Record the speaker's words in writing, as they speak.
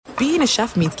being a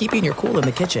chef means keeping your cool in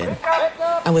the kitchen.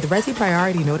 And with Resi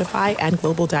Priority Notify and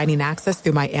Global Dining Access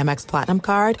through my Amex Platinum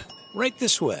card, right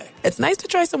this way. It's nice to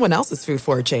try someone else's food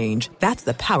for a change. That's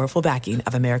the powerful backing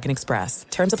of American Express.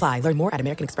 Terms apply. Learn more at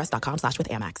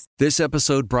americanexpress.com/withAmex. This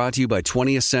episode brought to you by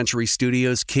 20th Century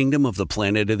Studios' Kingdom of the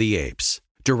Planet of the Apes.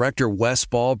 Director Wes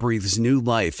Ball breathes new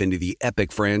life into the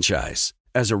epic franchise.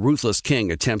 As a ruthless king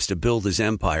attempts to build his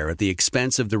empire at the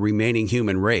expense of the remaining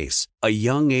human race, a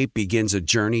young ape begins a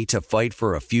journey to fight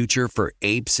for a future for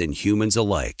apes and humans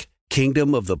alike.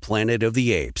 Kingdom of the Planet of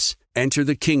the Apes. Enter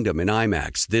the kingdom in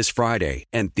IMAX this Friday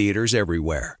and theaters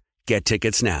everywhere. Get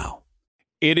tickets now.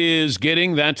 It is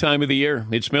getting that time of the year.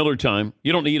 It's Miller time.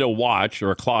 You don't need a watch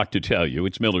or a clock to tell you.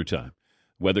 It's Miller time.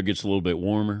 Weather gets a little bit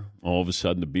warmer. All of a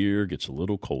sudden, the beer gets a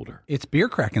little colder. It's beer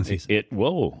cracking season.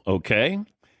 Whoa, okay.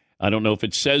 I don't know if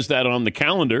it says that on the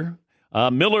calendar.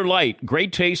 Miller Lite,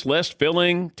 great taste, less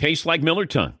filling, tastes like Miller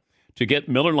time. To get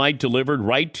Miller Lite delivered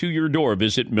right to your door,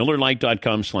 visit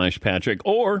MillerLite.com/Patrick,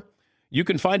 or you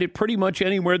can find it pretty much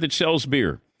anywhere that sells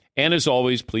beer. And as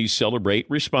always, please celebrate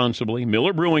responsibly.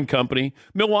 Miller Brewing Company,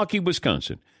 Milwaukee,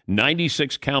 Wisconsin.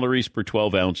 96 calories per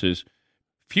 12 ounces.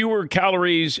 Fewer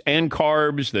calories and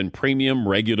carbs than premium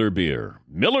regular beer.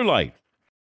 Miller Lite.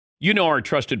 You know our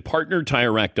trusted partner,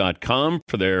 TireRack.com,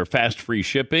 for their fast, free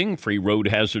shipping, free road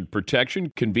hazard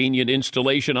protection, convenient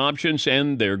installation options,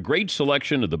 and their great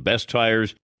selection of the best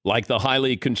tires, like the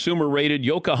highly consumer-rated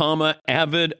Yokohama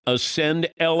Avid Ascend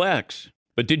LX.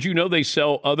 But did you know they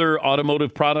sell other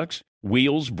automotive products?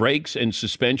 Wheels, brakes, and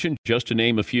suspension, just to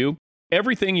name a few.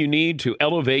 Everything you need to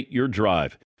elevate your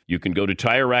drive. You can go to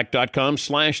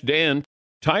TireRack.com/Dan.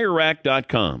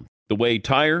 TireRack.com, the way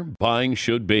tire buying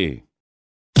should be.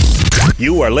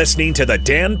 You are listening to the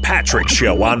Dan Patrick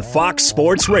Show on Fox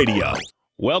Sports Radio.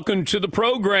 Welcome to the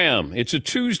program. It's a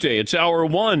Tuesday. It's hour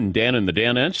one. Dan and the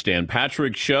Danettes, Dan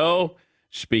Patrick Show.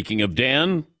 Speaking of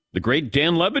Dan, the great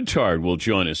Dan Le Batard will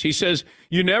join us. He says,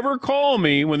 you never call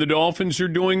me when the Dolphins are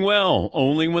doing well,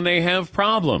 only when they have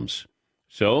problems.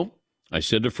 So I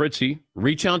said to Fritzy,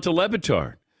 reach out to Le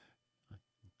Batard.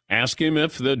 Ask him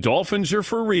if the Dolphins are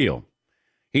for real.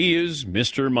 He is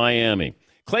Mr. Miami.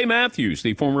 Clay Matthews,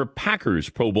 the former Packers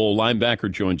Pro Bowl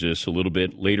linebacker, joins us a little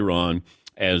bit later on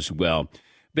as well.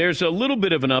 There's a little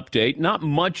bit of an update, not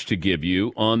much to give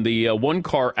you, on the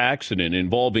one-car accident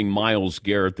involving Myles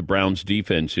Garrett, the Browns'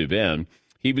 defensive end.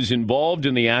 He was involved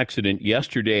in the accident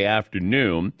yesterday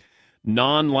afternoon,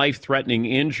 non-life-threatening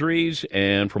injuries,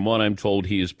 and from what I'm told,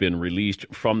 he has been released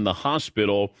from the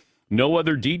hospital. No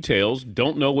other details.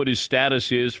 Don't know what his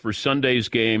status is for Sunday's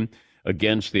game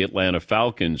against the Atlanta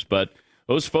Falcons, but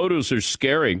those photos are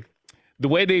scary. The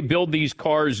way they build these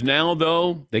cars now,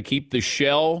 though, they keep the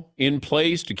shell in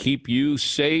place to keep you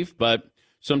safe, but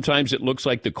sometimes it looks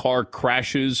like the car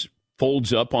crashes,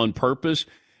 folds up on purpose,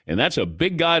 and that's a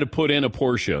big guy to put in a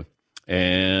Porsche.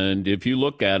 And if you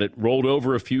look at it, rolled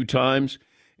over a few times,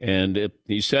 and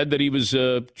he said that he was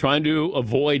trying to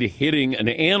avoid hitting an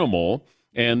animal,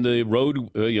 and the road,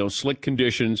 slick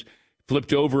conditions,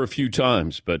 flipped over a few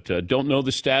times, but don't know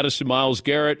the status of Myles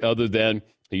Garrett other than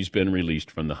he's been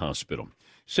released from the hospital.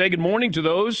 Say good morning to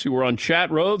those who are on Chat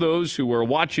Row, those who are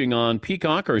watching on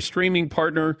Peacock, our streaming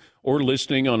partner, or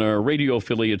listening on our radio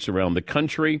affiliates around the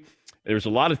country. There's a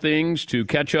lot of things to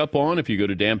catch up on if you go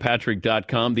to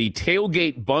danpatrick.com. The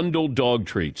Tailgate Bundle dog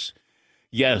treats.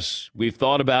 Yes, we've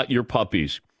thought about your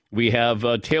puppies. We have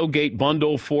a Tailgate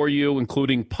Bundle for you,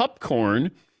 including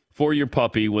popcorn for your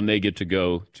puppy when they get to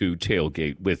go to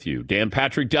tailgate with you.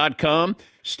 danpatrick.com.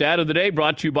 Stat of the day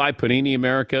brought to you by Panini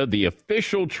America, the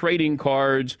official trading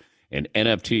cards and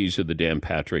NFTs of the Dan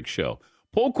Patrick Show.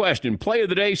 Poll question, play of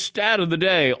the day, stat of the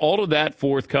day, all of that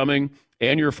forthcoming,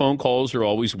 and your phone calls are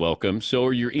always welcome. So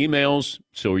are your emails,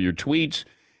 so are your tweets.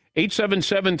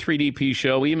 877-3DP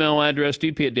Show, email address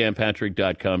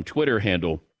dp@danpatrick.com, Twitter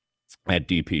handle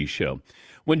 @DP Show.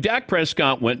 When Dak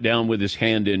Prescott went down with his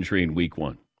hand injury in week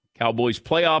one, Cowboys'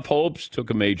 playoff hopes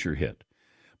took a major hit.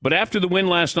 But after the win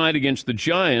last night against the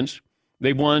Giants,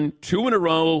 they won 2 in a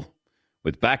row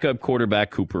with backup quarterback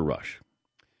Cooper Rush.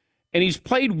 And he's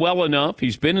played well enough.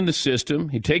 He's been in the system.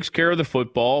 He takes care of the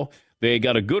football. They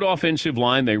got a good offensive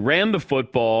line. They ran the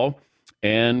football,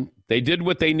 and they did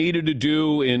what they needed to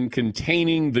do in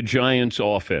containing the Giants'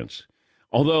 offense.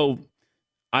 Although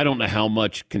I don't know how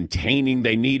much containing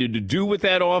they needed to do with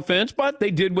that offense, but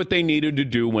they did what they needed to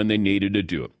do when they needed to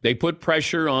do it. They put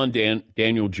pressure on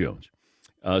Daniel Jones.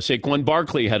 Saquon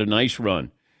Barkley had a nice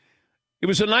run. It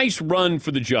was a nice run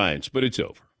for the Giants, but it's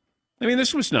over. I mean,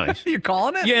 this was nice. You're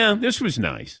calling it? Yeah, this was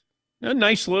nice. A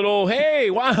nice little, hey,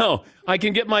 wow, I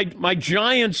can get my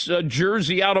Giants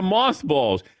jersey out of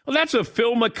mothballs. Well, that's a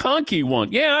Phil McConkey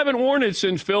one. Yeah, I haven't worn it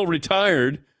since Phil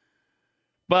retired.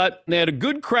 But they had a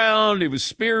good crowd. It was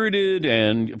spirited.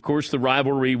 And, of course, the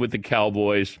rivalry with the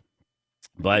Cowboys.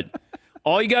 But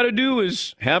all you got to do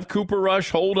is have Cooper Rush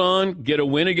hold on, get a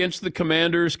win against the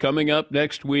Commanders coming up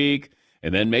next week.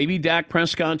 And then maybe Dak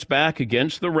Prescott's back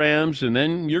against the Rams. And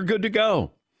then you're good to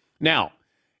go. Now,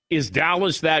 is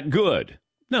Dallas that good?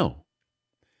 No.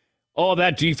 Oh,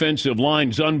 that defensive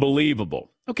line's unbelievable.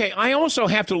 Okay, I also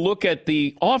have to look at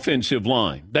the offensive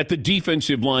line that the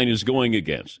defensive line is going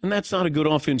against, and that's not a good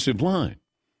offensive line.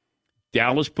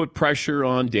 Dallas put pressure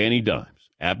on Danny Dimes,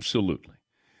 absolutely.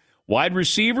 Wide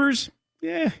receivers,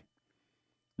 yeah.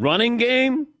 Running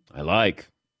game, I like.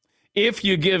 If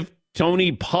you give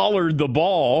Tony Pollard the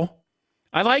ball,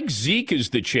 I like Zeke as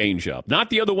the changeup, not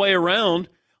the other way around.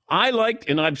 I liked,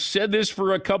 and I've said this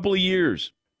for a couple of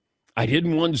years, I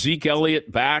didn't want Zeke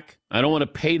Elliott back. I don't want to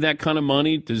pay that kind of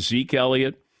money to Zeke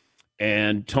Elliott.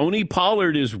 And Tony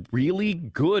Pollard is really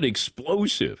good,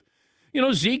 explosive. You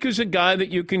know, Zeke is a guy that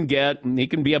you can get, and he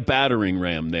can be a battering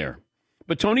ram there.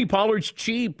 But Tony Pollard's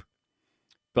cheap.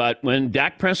 But when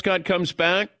Dak Prescott comes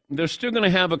back, they're still going to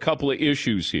have a couple of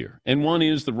issues here. And one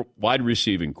is the wide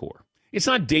receiving core. It's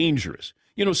not dangerous.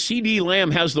 You know, C.D.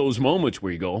 Lamb has those moments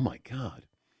where you go, oh, my God.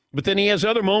 But then he has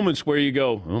other moments where you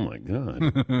go, oh, my God.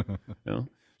 You know?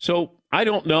 So I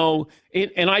don't know.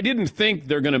 And I didn't think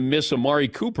they're going to miss Amari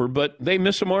Cooper, but they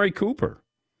miss Amari Cooper.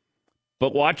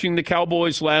 But watching the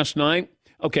Cowboys last night,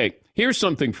 okay, here's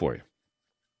something for you.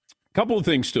 A couple of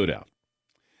things stood out.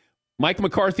 Mike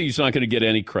McCarthy's not going to get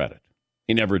any credit.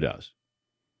 He never does.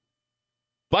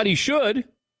 But he should.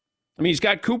 I mean, he's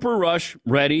got Cooper Rush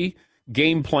ready,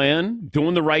 game plan,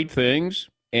 doing the right things,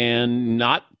 and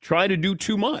not try to do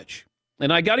too much.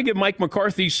 And I got to give Mike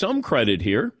McCarthy some credit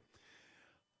here.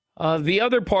 The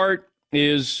other part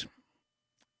is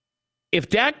if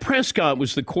Dak Prescott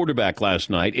was the quarterback last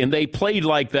night and they played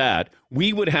like that,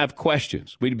 we would have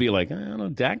questions. We'd be like, I don't know,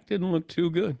 Dak didn't look too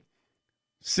good.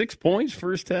 6 points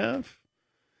first half.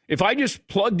 If I just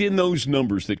plugged in those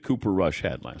numbers that Cooper Rush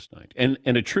had last night and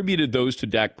attributed those to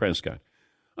Dak Prescott,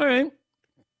 all right,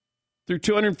 through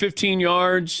 215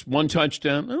 yards, 1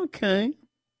 touchdown. Okay.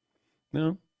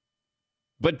 No.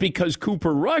 But because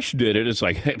Cooper Rush did it, it's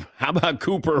like, hey, how about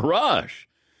Cooper Rush?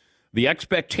 The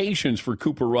expectations for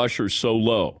Cooper Rush are so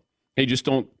low. Hey, just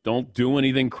don't do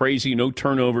anything crazy, no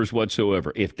turnovers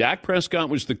whatsoever. If Dak Prescott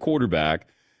was the quarterback,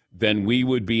 then we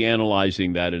would be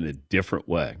analyzing that in a different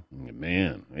way.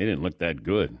 Man, they didn't look that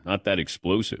good, not that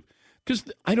explosive. Because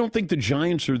I don't think the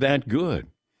Giants are that good.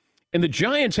 And the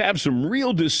Giants have some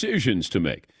real decisions to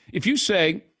make. If you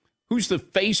say, who's the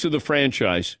face of the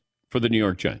franchise for the New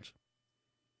York Giants?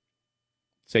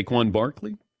 Saquon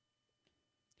Barkley?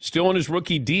 Still on his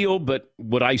rookie deal, but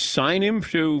would I sign him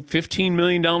to $15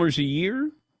 million a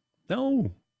year?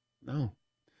 No.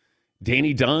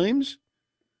 Danny Dimes?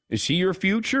 Is he your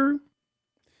future?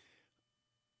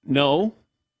 No.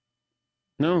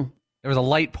 There was a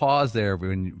light pause there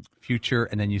when future,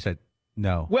 and then you said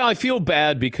no. Well, I feel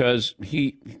bad because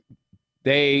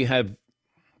they've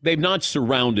not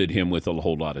surrounded him with a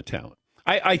whole lot of talent.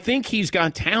 I think he's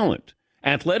got talent,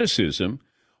 athleticism,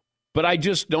 but I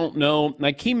just don't know.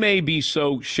 Like, he may be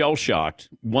so shell-shocked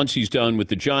once he's done with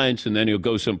the Giants, and then he'll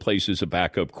go someplace as a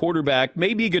backup quarterback.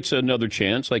 Maybe he gets another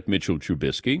chance like Mitchell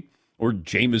Trubisky or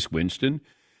Jameis Winston.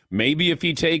 Maybe if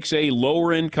he takes a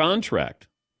lower-end contract.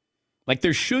 Like,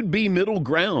 there should be middle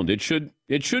ground. It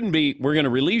shouldn't be, we're going to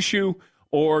release you,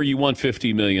 or you want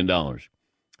 $50 million.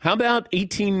 How about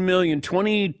 $18 million,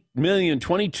 $20 million,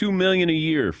 $22 million a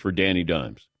year for Danny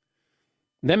Dimes?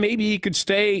 Then maybe he could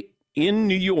stay in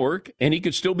New York, and he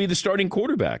could still be the starting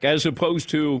quarterback, as opposed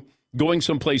to going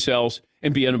someplace else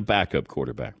and being a backup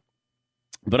quarterback.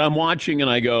 But I'm watching,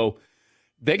 and I go,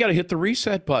 they got to hit the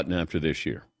reset button after this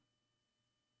year.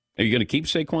 Are you going to keep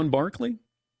Saquon Barkley?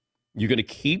 You're going to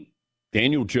keep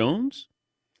Daniel Jones?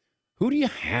 Who do you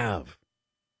have?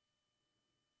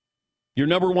 Your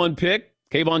number one pick,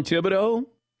 Kayvon Thibodeau?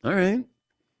 All right.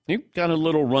 You got a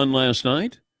little run last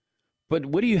night. But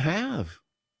what do you have?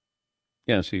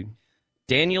 Yeah, see.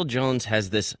 Daniel Jones has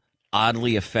this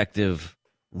oddly effective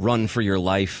run for your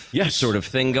life sort of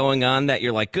thing going on that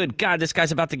you're like, good God, this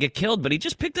guy's about to get killed, but he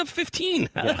just picked up 15.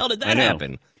 How the hell did that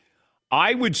happen?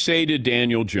 I would say to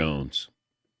Daniel Jones,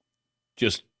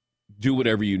 just do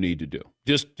whatever you need to do.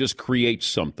 Just create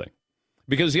something.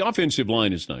 Because the offensive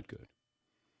line is not good.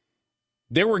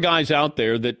 There were guys out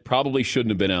there that probably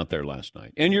shouldn't have been out there last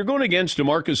night. And you're going against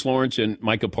DeMarcus Lawrence and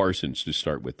Micah Parsons to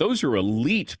start with. Those are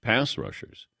elite pass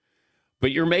rushers.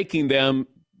 but you're making them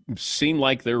seem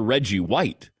like they're Reggie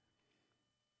White.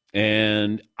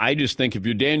 And I just think if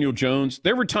you're Daniel Jones,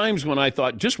 there were times when I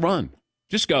thought, just run,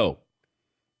 just go,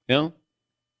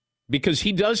 because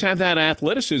he does have that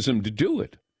athleticism to do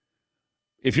it.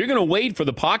 If you're going to wait for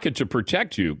the pocket to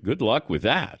protect you, good luck with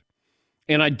that.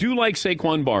 And I do like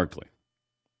Saquon Barkley.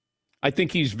 I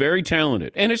think he's very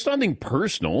talented. And it's nothing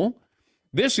personal.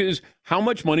 This is, how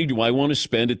much money do I want to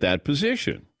spend at that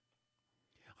position?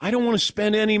 I don't want to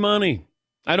spend any money.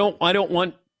 I don't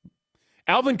want.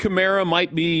 Alvin Kamara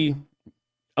might be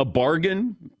a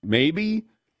bargain, maybe,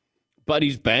 but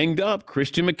he's banged up.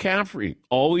 Christian McCaffrey,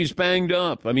 always banged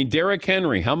up. I mean, Derrick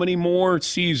Henry, how many more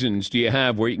seasons do you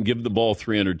have where you can give the ball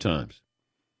 300 times?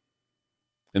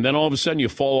 And then all of a sudden you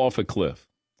fall off a cliff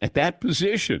at that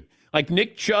position. Like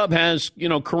Nick Chubb has,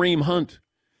 Kareem Hunt.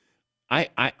 I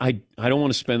don't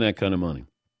want to spend that kind of money.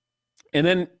 And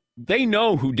then they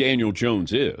know who Daniel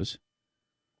Jones is.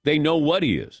 They know what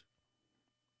he is.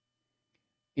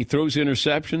 He throws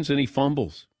interceptions and he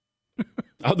fumbles.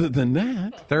 Other than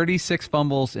that. 36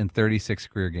 fumbles in 36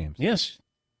 career games. Yes.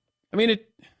 I mean,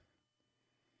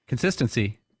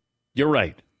 consistency. You're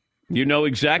right. You know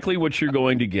exactly what you're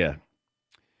going to get.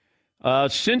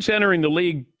 Since entering the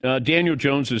league, Daniel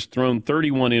Jones has thrown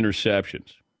 31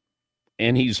 interceptions,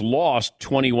 and he's lost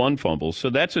 21 fumbles. So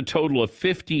that's a total of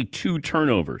 52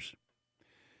 turnovers.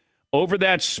 Over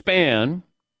that span,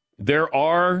 there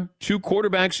are 2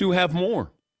 quarterbacks who have more.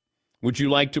 Would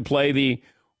you like to play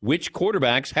which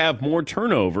quarterbacks have more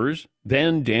turnovers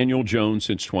than Daniel Jones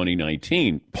since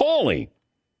 2019? Paulie.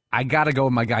 I got to go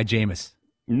with my guy, Jameis.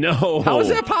 No. How is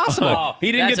that possible?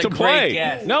 He didn't get to play.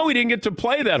 Guess. No, he didn't get to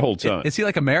play that whole time. Is he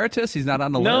like emeritus? He's not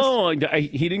on the list? No,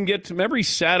 he didn't get to. Remember, he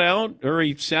sat out, or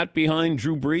he sat behind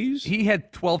Drew Brees? He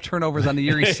had 12 turnovers on the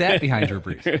year he sat behind Drew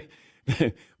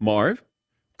Brees. Marv?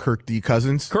 Kirk D.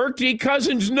 Cousins. Kirk D.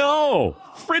 Cousins, no.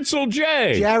 Fritzl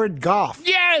J. Jared Goff.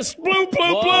 Yes, blue.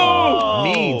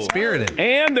 Mean-spirited.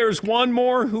 And there's one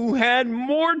more who had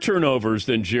more turnovers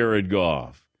than Jared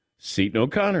Goff. Seton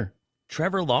O'Connor.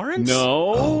 Trevor Lawrence?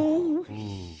 No. Oh.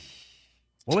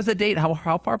 What was the date? How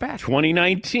far back?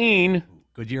 2019.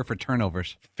 Good year for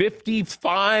turnovers.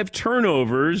 55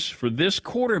 turnovers for this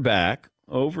quarterback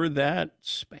over that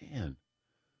span.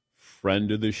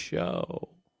 Friend of the show.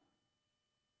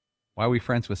 Why are we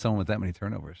friends with someone with that many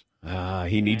turnovers?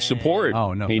 He needs support.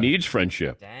 Oh, no. He needs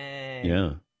friendship. Dang.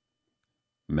 Yeah.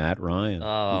 Matt Ryan.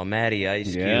 Oh, Matty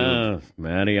Ice Cube. Yeah,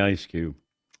 Matty Ice Cube.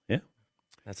 Yeah.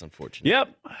 That's unfortunate.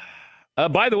 Yep.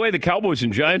 By the way, the Cowboys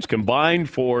and Giants combined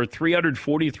for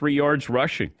 343 yards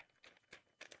rushing.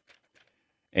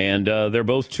 And they're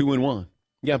both 2-1.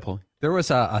 Yeah, Paul. There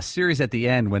was a series at the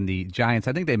end when the Giants,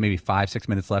 I think they had maybe 5-6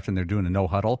 minutes left and they're doing a no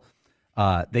huddle.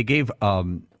 They gave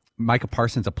Micah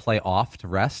Parsons a play off to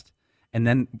rest. And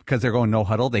then because they're going no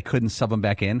huddle, they couldn't sub him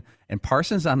back in. And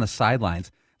Parsons on the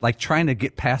sidelines, like trying to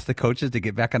get past the coaches to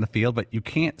get back on the field, but you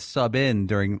can't sub in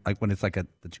during when it's like the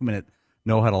 2-minute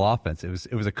no huddle offense. It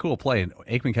was a cool play. And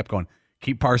Aikman kept going,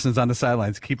 keep Parsons on the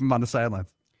sidelines, keep him on the sidelines.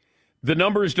 The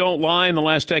numbers don't lie. In the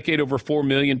last decade, over 4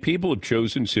 million people have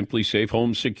chosen Simply Safe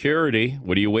Home Security.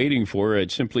 What are you waiting for? At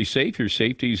Simply Safe, your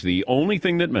safety is the only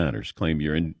thing that matters. Claim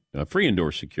your free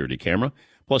indoor security camera,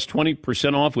 plus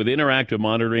 20% off with interactive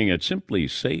monitoring at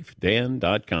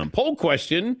simplysafedan.com. Poll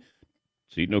question,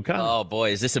 Seton O'Connor. Oh,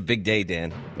 boy, is this a big day,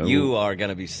 Dan. Oh. You are going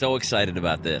to be so excited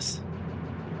about this.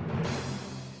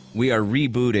 We are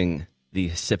rebooting the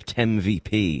Septem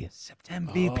VP. Septem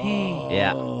VP.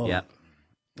 Yeah.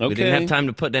 Okay. We didn't have time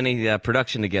to put any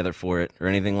production together for it or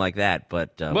anything like that.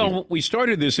 But we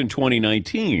started this in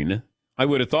 2019. I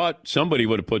would have thought somebody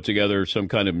would have put together some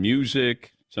kind of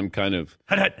music, some kind of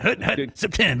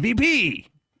Septem VP.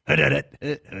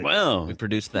 Well, we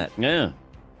produced that. Yeah.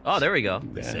 Oh, there we go.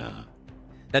 Yeah.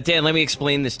 Now, Dan, let me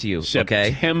explain this to you.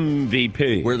 Okay. Septem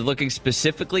VP. We're looking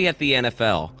specifically at the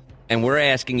NFL. And we're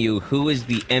asking you, who is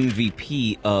the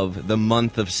MVP of the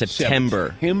month of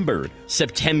September?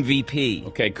 Septem VP.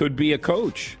 Okay, could be a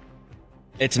coach.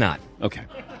 It's not. Okay.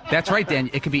 That's right, Dan.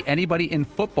 It could be anybody in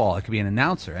football. It could be an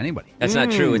announcer, anybody. That's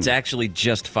not true. It's actually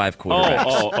just 5 quarterbacks.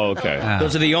 Oh, okay.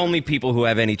 Those are the only people who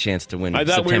have any chance to win. I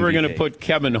thought Septem we were going to VP. put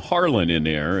Kevin Harlan in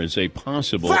there as a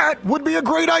possible. That would be a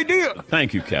great idea.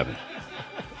 Thank you, Kevin.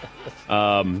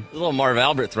 A little Marv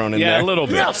Albert thrown in there. Yeah, a little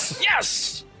bit.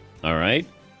 Yes. All right.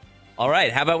 All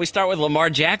right, how about we start with Lamar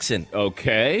Jackson?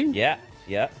 Okay. Yeah.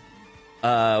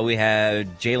 We have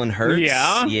Jalen Hurts.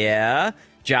 Yeah.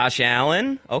 Josh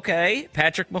Allen. Okay.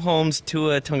 Patrick Mahomes,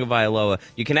 Tua Tagovailoa.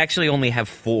 You can actually only have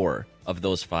 4 of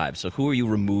those 5. So who are you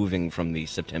removing from the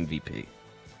Septem VP?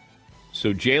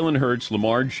 So Jalen Hurts,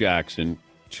 Lamar Jackson,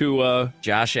 Tua,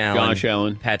 Josh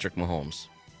Allen, Patrick Mahomes.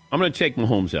 I'm going to take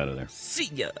Mahomes out of there.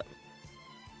 See ya.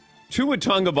 Tua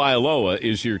Tagovailoa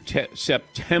is your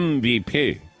September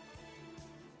VP.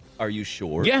 Are you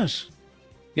sure? Yes.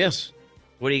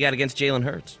 What do you got against Jalen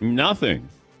Hurts? Nothing.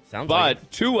 Sounds but like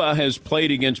it. Tua has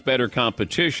played against better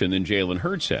competition than Jalen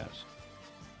Hurts has.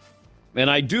 And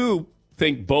I do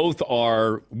think both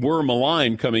were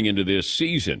maligned coming into this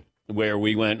season, where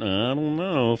we went, I don't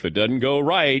know, if it doesn't go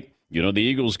right. You know, the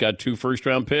Eagles got 2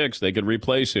 first-round picks. They could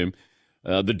replace him.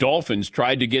 The Dolphins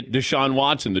tried to get Deshaun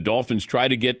Watson. The Dolphins tried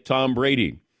to get Tom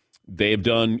Brady. They have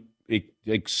done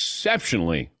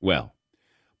exceptionally well.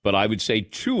 But I would say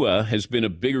Tua has been a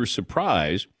bigger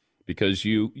surprise because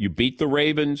you beat the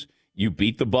Ravens, you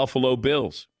beat the Buffalo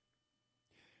Bills.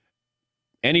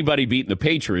 Anybody beating the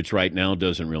Patriots right now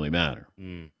doesn't really matter.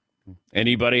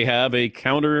 Anybody have a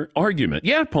counter argument?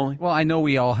 Yeah, Paulie. Well, I know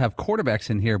we all have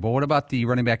quarterbacks in here, but what about the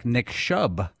running back Nick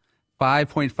Chubb?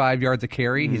 5.5 yards a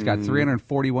carry. He's got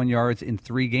 341 yards in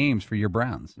 3 games for your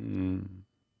Browns.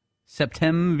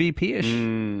 September VP-ish.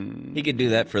 He could do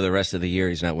that for the rest of the year.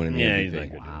 He's not winning the MVP. He's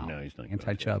not good. Wow. No, he's not.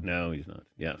 Anti-Chubb. No, he's not.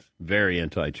 Yes, very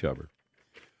anti-Chubber.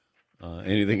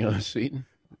 Anything else, Seton?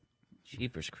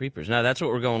 Jeepers creepers. Now that's what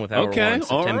we're going with. Hour one,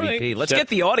 September right. MVP. Let's get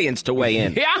the audience to weigh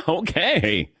in. Yeah,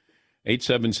 okay.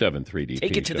 877-3DP.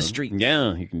 Take it to the street.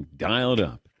 Yeah, you can dial it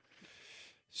up.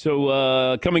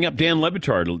 So coming up, Dan Le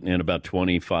Batard in about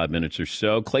 25 minutes or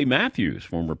so. Clay Matthews,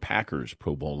 former Packers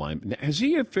Pro Bowl lineman. Has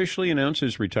he officially announced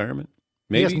his retirement?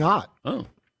 Maybe? He has not. Oh.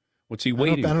 What's he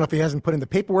waiting? I don't know if he hasn't put in the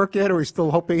paperwork yet or he's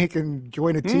still hoping he can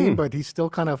join a team, but he's still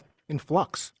kind of in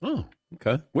flux. Oh,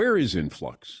 okay. Where is in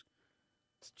flux?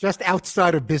 It's just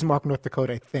outside of Bismarck, North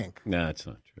Dakota, I think. No, that's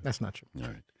not true. That's not true. All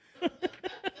right.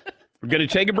 We're going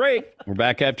to take a break. We're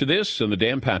back after this on the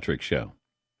Dan Patrick Show.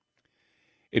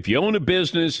 If you own a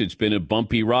business, it's been a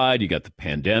bumpy ride. You got the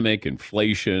pandemic,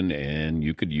 inflation, and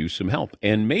you could use some help.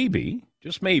 And maybe,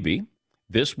 just maybe,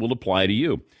 this will apply to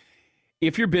you.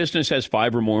 If your business has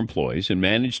 5 or more employees and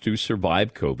managed to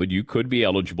survive COVID, you could be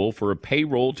eligible for a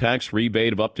payroll tax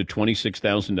rebate of up to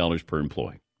 $26,000 per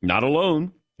employee. Not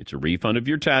alone. It's a refund of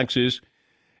your taxes.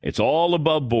 It's all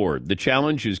above board. The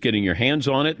challenge is getting your hands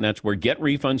on it, and that's where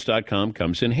GetRefunds.com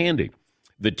comes in handy.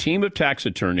 The team of tax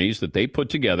attorneys that they put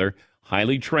together,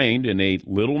 highly trained in a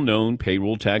little-known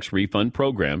payroll tax refund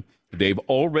program, they've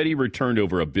already returned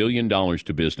over $1 billion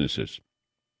to businesses.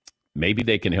 Maybe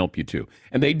they can help you too.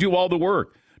 And they do all the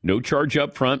work. No charge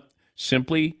up front,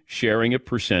 simply sharing a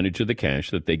percentage of the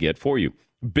cash that they get for you.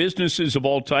 Businesses of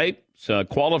all types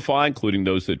qualify, including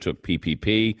those that took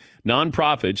PPP,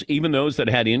 nonprofits, even those that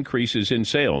had increases in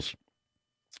sales.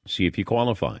 See if you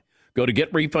qualify. Go to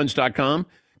GetRefunds.com,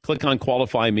 click on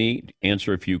Qualify Me,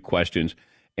 answer a few questions,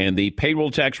 and the payroll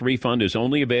tax refund is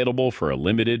only available for a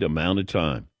limited amount of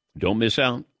time. Don't miss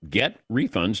out.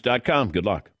 GetRefunds.com. Good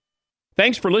luck.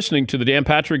 Thanks for listening to the Dan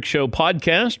Patrick Show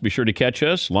podcast. Be sure to catch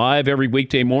us live every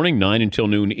weekday morning, 9 until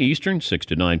noon Eastern, 6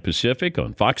 to 9 Pacific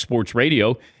on Fox Sports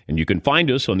Radio. And you can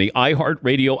find us on the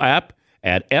iHeartRadio app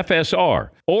at FSR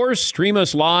or stream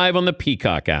us live on the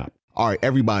Peacock app. All right,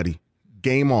 everybody,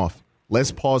 game off.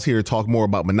 Let's pause here to talk more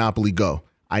about Monopoly Go.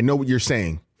 I know what you're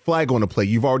saying. Flag on the play.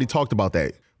 You've already talked about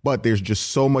that. But there's just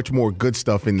so much more good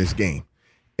stuff in this game.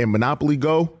 In Monopoly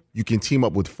Go, you can team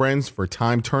up with friends for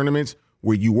time tournaments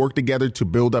where you work together to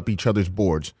build up each other's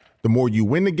boards. The more you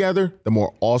win together, the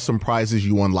more awesome prizes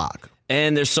you unlock.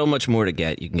 And there's so much more to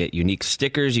get. You can get unique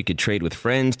stickers. You could trade with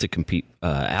friends to compete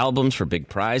albums for big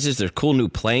prizes. There's cool new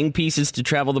playing pieces to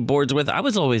travel the boards with. I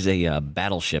was always a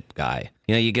battleship guy.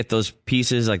 You know, you get those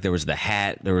pieces, like there was the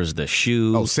hat, there was the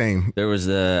shoe. Oh, same. I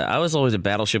was always a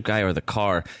battleship guy, or the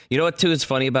car. You know what, too, is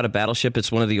funny about a battleship?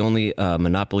 It's one of the only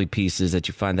Monopoly pieces that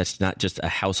you find that's not just a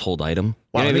household item.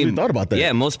 Wow, You know I what never even thought about that.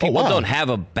 Yeah, most people wow. don't have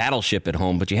a battleship at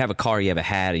home, but you have a car, you have a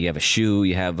hat, you have a shoe,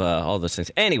 you have all those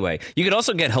things. Anyway, you could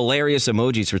also get hilarious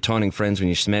emojis for taunting friends when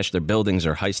you smash their buildings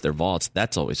or heist their vaults.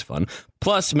 That's always fun.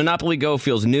 Plus, Monopoly Go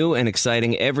feels new and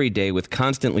exciting every day with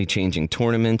constantly changing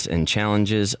tournaments and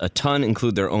challenges. A ton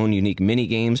include their own unique mini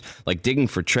games like digging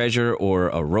for treasure or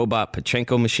a robot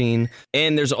Pachinko machine.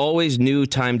 And there's always new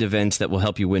timed events that will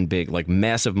help you win big, like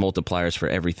massive multipliers for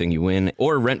everything you win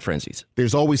or rent frenzies.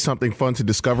 There's always something fun to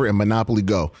discover in Monopoly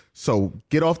Go. So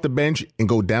get off the bench and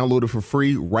go download it for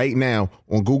free right now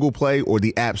on Google Play or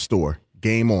the App Store.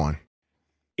 Game on.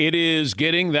 It is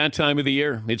getting that time of the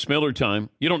year. It's Miller time.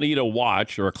 You don't need a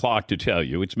watch or a clock to tell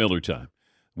you. It's Miller time.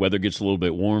 Weather gets a little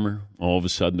bit warmer. All of a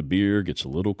sudden, the beer gets a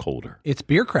little colder. It's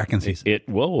beer cracking season.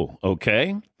 Whoa,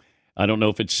 okay. I don't know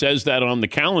if it says that on the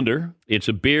calendar. It's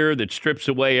a beer that strips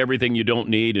away everything you don't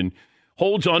need and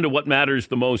holds on to what matters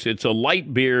the most. It's a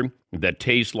light beer that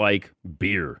tastes like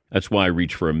beer. That's why I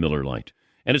reach for a Miller Lite.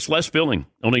 And it's less filling,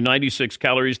 only 96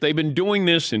 calories. They've been doing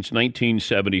this since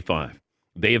 1975.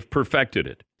 They have perfected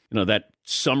it. You know, that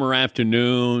summer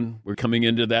afternoon, we're coming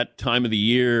into that time of the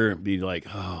year, be like,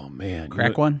 oh, man.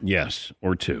 Crack one? Yes,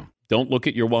 or two. Don't look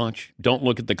at your watch. Don't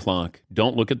look at the clock.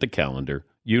 Don't look at the calendar.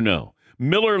 You know.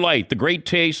 Miller Lite, the great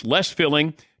taste, less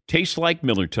filling, tastes like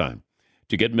Miller time.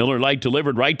 To get Miller Lite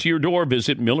delivered right to your door,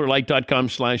 visit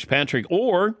MillerLite.com/Patrick,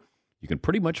 or you can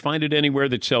pretty much find it anywhere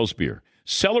that sells beer.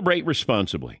 Celebrate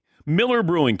responsibly. Miller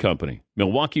Brewing Company,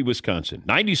 Milwaukee, Wisconsin.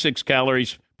 96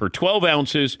 calories per 12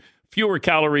 ounces, fewer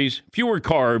calories, fewer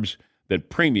carbs than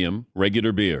premium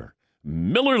regular beer.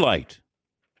 Miller Lite.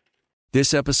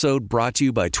 This episode brought to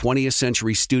you by 20th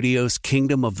Century Studios'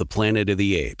 Kingdom of the Planet of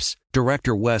the Apes.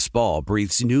 Director Wes Ball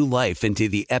breathes new life into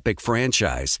the epic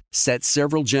franchise, set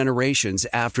several generations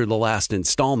after the last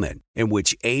installment, in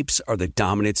which apes are the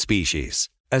dominant species.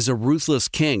 As a ruthless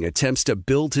king attempts to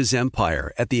build his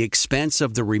empire at the expense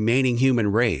of the remaining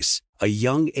human race, a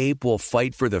young ape will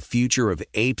fight for the future of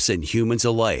apes and humans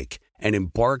alike and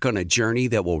embark on a journey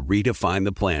that will redefine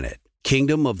the planet.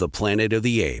 Kingdom of the Planet of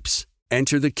the Apes.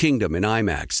 Enter the kingdom in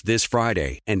IMAX this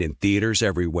Friday and in theaters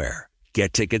everywhere.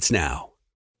 Get tickets now.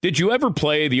 Did you ever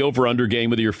play the over-under game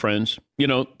with your friends? You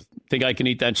know, think I can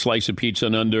eat that slice of pizza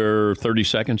in under 30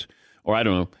 seconds? Or I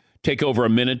don't know, take over a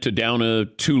minute to down a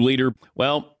 2-liter?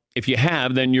 Well, if you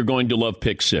have, then you're going to love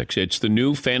Pick Six. It's the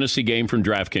new fantasy game from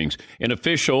DraftKings, an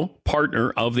official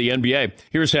partner of the NBA.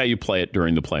 Here's how you play it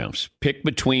during the playoffs. Pick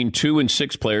between 2 and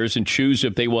 6 players and choose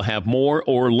if they will have more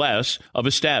or less of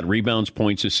a stat, rebounds,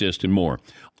 points, assists, and more.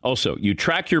 Also, you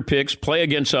track your picks, play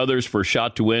against others for a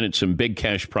shot to win and some big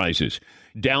cash prizes.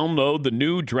 Download the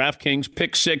new DraftKings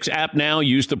Pick 6 app now.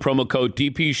 Use the promo code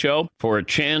DPSHOW for a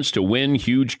chance to win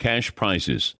huge cash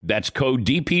prizes. That's code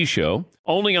DPSHOW.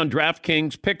 Only on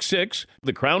DraftKings Pick 6.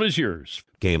 The crown is yours.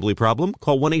 Gambling problem?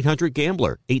 Call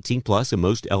 1-800-GAMBLER. 18 plus in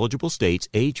most eligible states.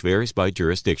 Age varies by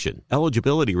jurisdiction.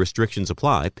 Eligibility restrictions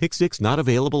apply. Pick 6 not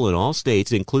available in all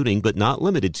states, including but not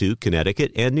limited to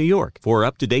Connecticut and New York. For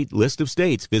up-to-date list of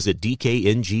states, visit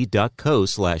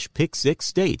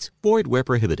dkng.co/pick6states. Void where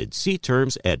prohibited. See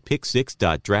terms at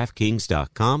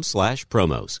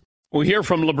pick6.draftkings.com/promos. We'll hear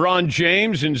from LeBron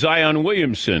James and Zion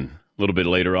Williamson a little bit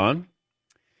later on.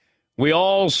 We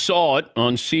all saw it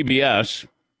on CBS.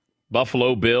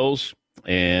 Buffalo Bills,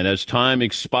 and as time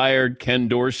expired, Ken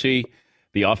Dorsey,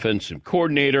 the offensive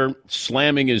coordinator,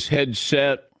 slamming his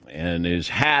headset and his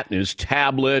hat and his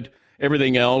tablet,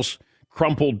 everything else,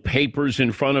 crumpled papers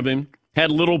in front of him,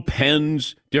 had little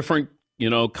pens, different,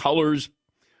 colors.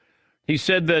 He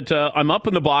said that I'm up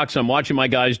in the box, I'm watching my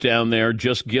guys down there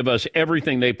just give us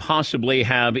everything they possibly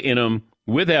have in them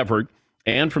with effort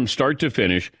and from start to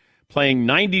finish, playing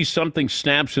 90-something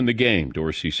snaps in the game,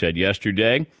 Dorsey said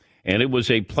yesterday. And it was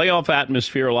a playoff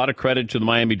atmosphere, a lot of credit to the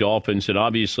Miami Dolphins, and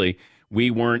obviously we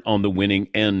weren't on the winning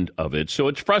end of it. So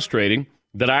it's frustrating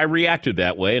that I reacted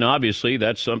that way, and obviously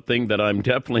that's something that I'm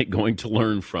definitely going to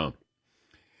learn from.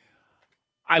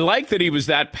 I like that he was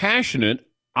that passionate.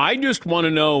 I just want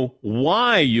to know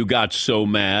why you got so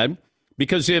mad,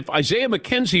 because if Isaiah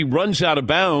McKenzie runs out of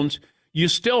bounds, you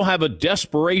still have a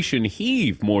desperation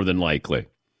heave, more than likely.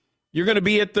 You're going to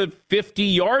be at the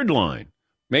 50-yard line.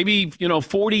 Maybe,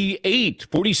 48,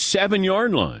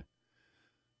 47-yard line.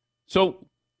 So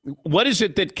what is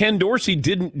it that Ken Dorsey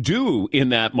didn't do in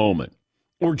that moment?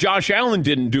 Or Josh Allen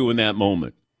didn't do in that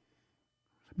moment?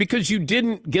 Because you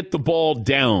didn't get the ball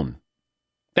down.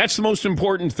 That's the most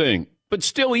important thing. But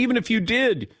still, even if you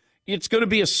did, it's going to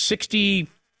be a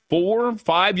 64,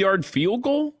 5-yard field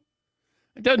goal?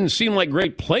 It doesn't seem like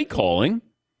great play calling.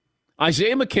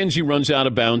 Isaiah McKenzie runs out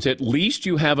of bounds. At least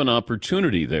you have an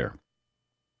opportunity there.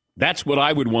 That's what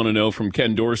I would want to know from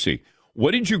Ken Dorsey.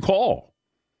 What did you call?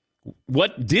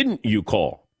 What didn't you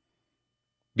call?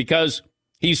 Because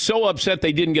he's so upset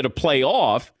they didn't get a play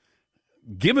off.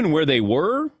 Given where they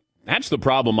were, that's the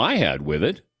problem I had with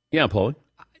it. Yeah, Paulie.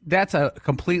 That's a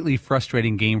completely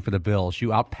frustrating game for the Bills.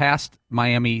 You outpassed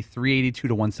Miami 382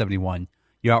 to 171.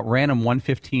 You outran them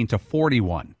 115 to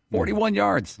 41. 41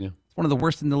 yards. Yeah. It's one of the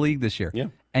worst in the league this year. Yeah.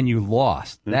 And you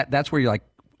lost. Yeah. That's where you're like,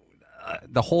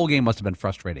 the whole game must have been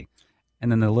frustrating.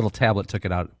 And then the little tablet took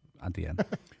it out at the end.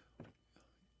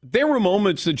 There were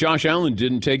moments that Josh Allen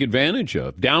didn't take advantage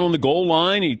of. Down on the goal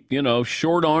line, he,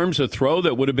 short arms a throw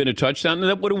that would have been a touchdown, and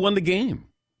that would have won the game.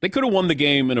 They could have won the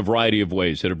game in a variety of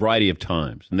ways, at a variety of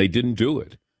times, and they didn't do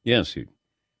it. Yes.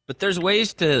 But there's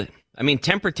ways to,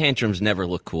 temper tantrums never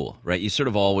look cool, right? You sort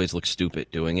of always look stupid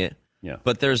doing it. Yeah.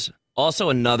 But there's also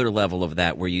another level of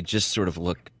that where you just sort of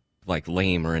look like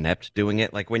lame or inept doing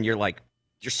it. Like when you're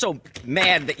so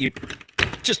mad that you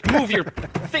just move your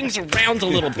things around a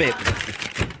little bit.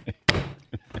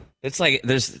 It's like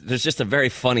there's just a very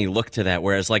funny look to that.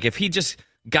 Whereas like if he just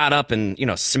got up and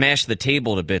smashed the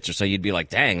table to bits or so, you'd be like,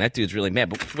 dang, that dude's really mad.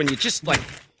 But when you just like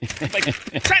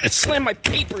trying to slam my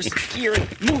papers here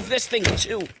and move this thing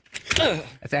too.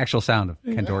 That's the actual sound of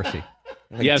Ken Dorsey.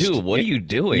 Like, yes, dude, what are you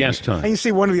doing? Yes, Tom. And you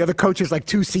see one of the other coaches like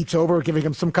 2 seats over giving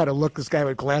him some kind of look. This guy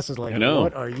with glasses like,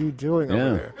 what are you doing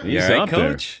over there? He's right, up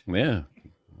coach? There. Yeah.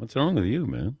 What's wrong with you,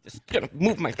 man? Just gonna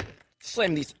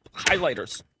slam these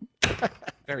highlighters.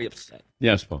 Very upset.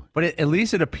 Yes, Paul. But at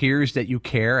least it appears that you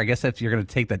care. I guess if you're going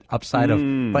to take the upside of.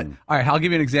 But all right, I'll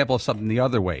give you an example of something the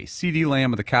other way. CeeDee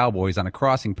Lamb of the Cowboys on a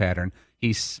crossing pattern.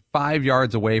 He's 5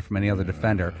 yards away from any other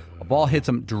defender. A ball hits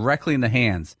him directly in the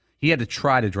hands. He had to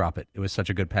try to drop it. It was such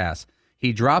a good pass.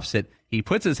 He drops it. He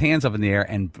puts his hands up in the air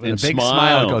and with a big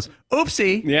smile goes,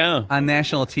 oopsie, on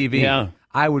national TV. Yeah.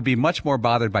 I would be much more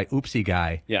bothered by oopsie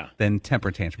guy than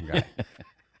temper tantrum guy.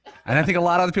 And I think a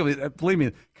lot of other people, believe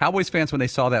me, Cowboys fans, when they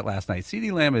saw that last night,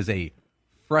 CeeDee Lamb is a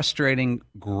frustrating,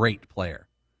 great player.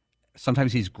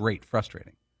 Sometimes he's great,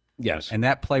 frustrating. Yes. And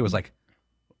that play was like,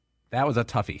 that was a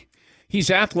toughie. He's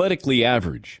athletically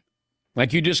average.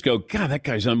 Like you just go, God, that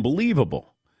guy's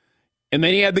unbelievable. And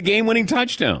then he had the game-winning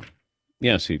touchdown.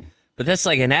 Yes, But that's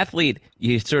like an athlete,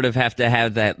 you sort of have to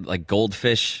have that like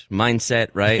goldfish mindset,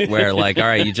 right? Where like, all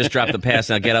right, you just dropped the pass,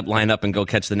 now get up, line up, and go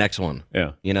catch the next one.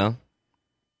 Yeah. You know?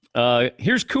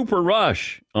 Here's Cooper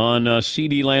Rush on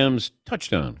CeeDee Lamb's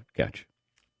touchdown catch.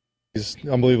 He's an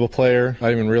unbelievable player. I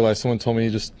didn't even realize someone told me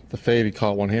the fade, he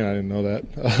caught one hand. I didn't know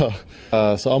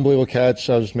that. So unbelievable catch.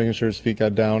 I was just making sure his feet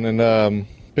got down. And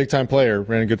big-time player.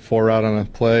 Ran a good 4 route on a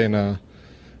play, and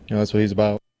that's what he's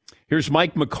about. Here's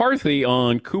Mike McCarthy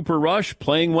on Cooper Rush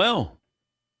playing well.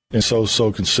 And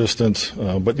so consistent.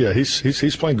 But, yeah,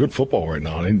 he's playing good football right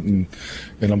now, and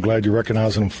I'm glad you're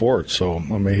recognizing him for it. So,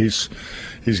 I mean, he's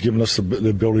given us the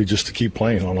ability just to keep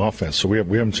playing on offense. So we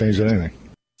haven't changed anything.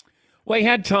 Well, he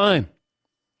had time.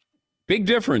 Big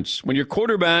difference when your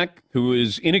quarterback, who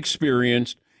is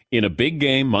inexperienced in a big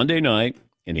game Monday night,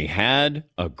 and he had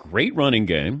a great running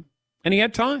game, and he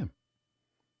had time.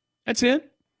 That's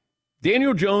it.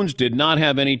 Daniel Jones did not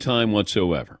have any time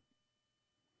whatsoever.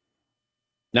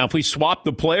 Now, if we swap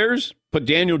the players, put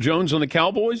Daniel Jones on the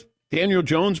Cowboys, Daniel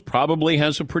Jones probably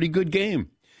has a pretty good game.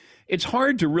 It's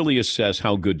hard to really assess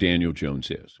how good Daniel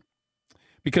Jones is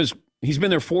because he's been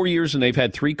there 4 years and they've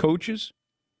had 3 coaches.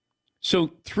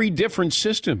 So 3 different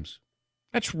systems.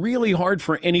 That's really hard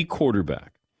for any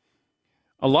quarterback.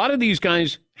 A lot of these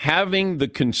guys having the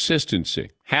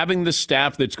consistency, having the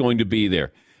staff that's going to be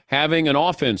there, having an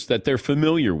offense that they're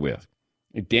familiar with.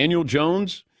 Daniel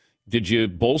Jones, did you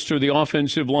bolster the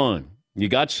offensive line? You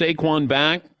got Saquon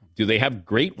back. Do they have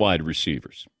great wide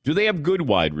receivers? Do they have good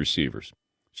wide receivers?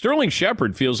 Sterling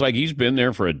Shepard feels like he's been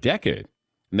there for a decade.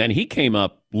 And then he came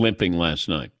up limping last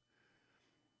night.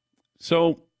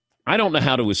 So I don't know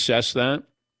how to assess that.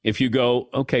 If you go,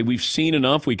 okay, we've seen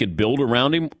enough, we could build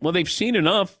around him. Well, they've seen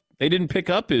enough. They didn't pick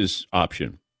up his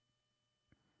option.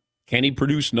 Can he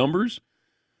produce numbers?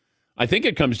 I think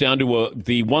it comes down to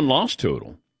the one-loss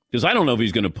total, because I don't know if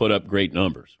he's going to put up great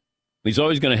numbers. He's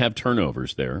always going to have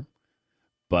turnovers there.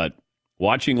 But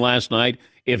watching last night,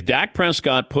 if Dak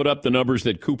Prescott put up the numbers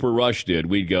that Cooper Rush did,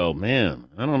 we'd go, man,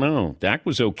 I don't know. Dak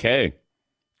was okay.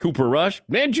 Cooper Rush?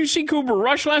 Man, did you see Cooper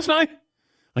Rush last night?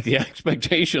 Like the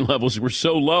expectation levels were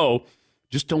so low.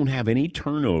 Just don't have any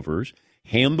turnovers.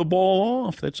 Hand the ball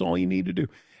off. That's all you need to do.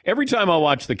 Every time I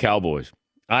watch the Cowboys,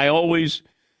 I always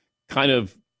kind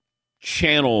of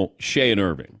channel Shea and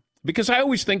Irving because I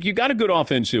always think you got a good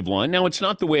offensive line. Now, it's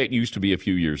not the way it used to be a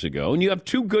few years ago, and you have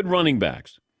 2 good running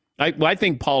backs. I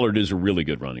think Pollard is a really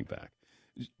good running back.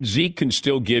 Zeke can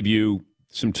still give you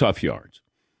some tough yards.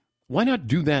 Why not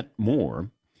do that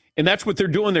more? And that's what they're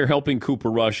doing. They're helping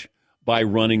Cooper Rush by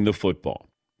running the football.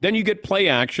 Then you get play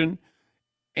action,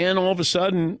 and all of a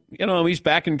sudden, he's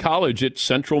back in college at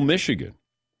Central Michigan.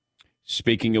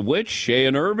 Speaking of which, Shea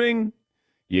and Irving,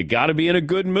 you got to be in a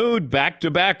good mood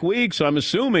back-to-back weeks, I'm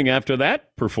assuming, after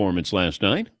that performance last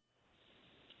night.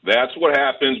 That's what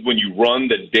happens when you run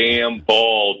the damn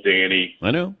ball, Danny. I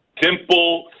know.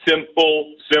 Simple,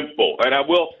 simple, simple. And I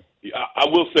will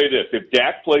say this. If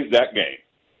Dak plays that game,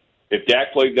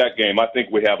 I think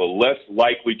we have a less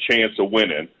likely chance of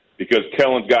winning because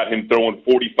Kellen's got him throwing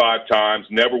 45 times,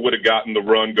 never would have gotten the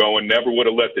run going, never would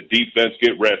have let the defense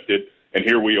get rested, and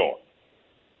here we are.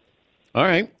 All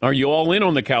right. Are you all in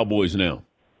on the Cowboys now?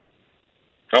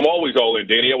 I'm always all in,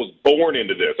 Danny. I was born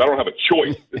into this. I don't have a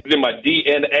choice. This is in my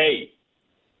DNA.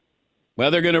 Well,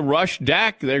 they're going to rush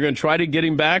Dak. They're going to try to get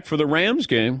him back for the Rams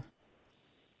game.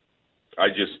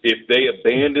 If they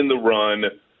abandon the run,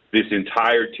 this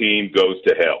entire team goes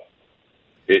to hell.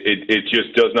 It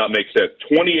just does not make sense.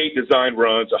 28 designed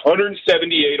runs,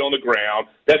 178 on the ground.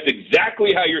 That's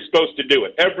exactly how you're supposed to do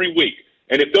it every week.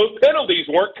 And if those penalties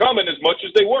weren't coming as much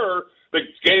as they were, the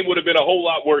game would have been a whole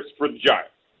lot worse for the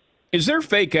Giants. Is there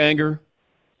fake anger?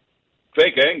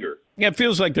 Fake anger? Yeah, it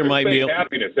feels like there might fake be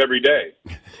happiness every day.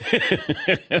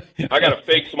 I got a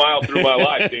fake smile through my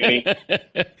life, Danny.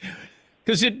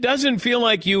 Because it doesn't feel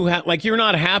like you're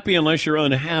not happy unless you're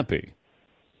unhappy.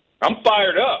 I'm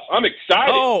fired up. I'm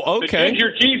excited. Oh, okay. The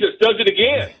Ginger Jesus does it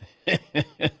again.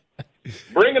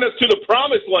 Bringing us to the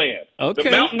promised land. Okay.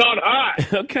 The mountain on high.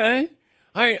 Okay.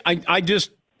 I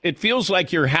just, it feels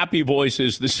like your happy voice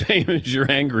is the same as your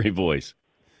angry voice.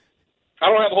 I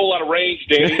don't have a whole lot of range,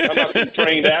 Danny. I'm not a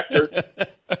trained actor.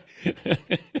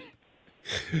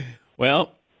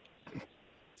 Well,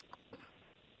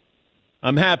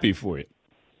 I'm happy for you.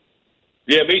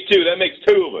 Yeah, me too. That makes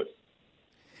two of us.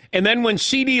 And then when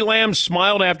CeeDee Lamb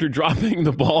smiled after dropping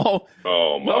the ball,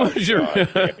 what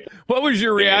was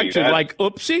your reaction? Like,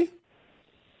 oopsie?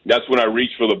 That's when I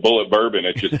reached for the bullet bourbon.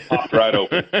 It just popped right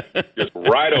open. Just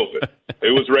right open.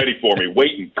 It was ready for me,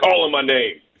 waiting, calling my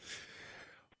name.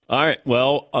 All right.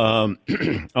 Well,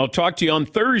 I'll talk to you on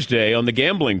Thursday on the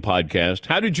Gambling Podcast.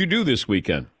 How did you do this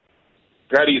weekend?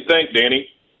 How do you think, Danny?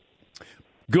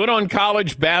 Good on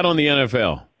college, bad on the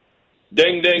NFL.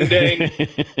 Ding, ding, ding.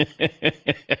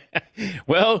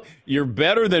 Well, you're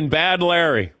better than Bad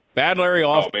Larry. Bad Larry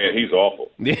off. Oh, man, he's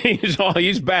awful.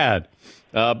 He's bad.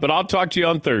 But I'll talk to you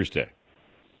on Thursday.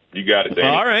 You got it, Danny.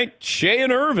 All right. Shay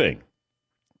and Irving.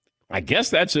 I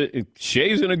guess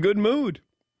Shay's in a good mood.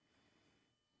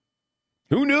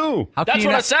 Who knew? That's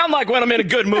what I sound like when I'm in a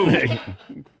good mood.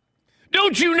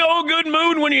 Don't you know a good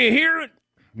mood when you hear it?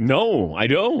 No, I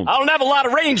don't. I don't have a lot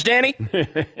of range, Danny.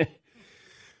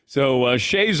 So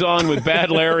Shay's on with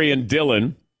Bad Larry and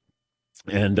Dylan.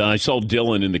 And I saw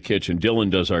Dylan in the kitchen. Dylan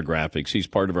does our graphics. He's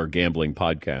part of our gambling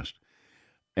podcast.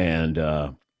 And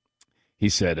he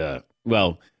said,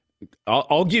 well,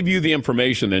 I'll give you the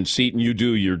information then, Seton, you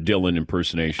do your Dylan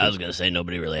impersonation. I was going to say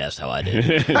nobody really asked how I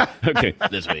did. Okay.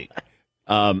 This week.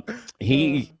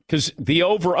 Because the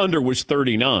over-under was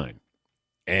 39,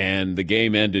 and the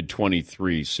game ended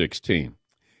 23-16.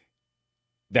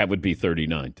 That would be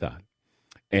 39, Todd.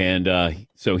 And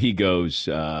so he goes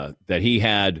that he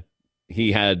had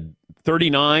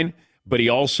 39, but he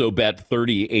also bet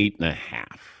 38.5.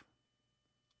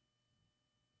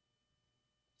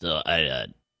 So I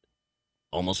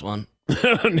almost won?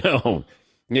 No.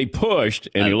 He pushed,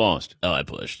 and he lost. Oh, I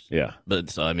pushed. Yeah. But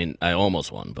so, I mean, I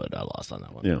almost won, but I lost on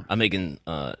that one. Yeah. I'm making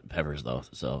peppers, though,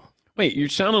 so. Wait, you're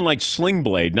sounding like Sling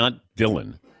Blade, not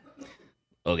Dylan.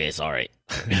 Okay, sorry.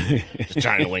 Just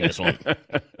trying to wing this one.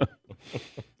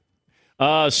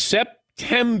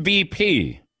 Septem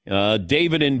VP.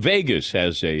 David in Vegas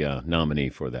has a nominee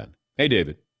for that. Hey,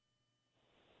 David.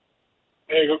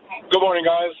 Hey, good morning,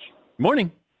 guys. Morning.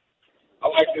 I'd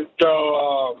like to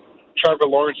throw Trevor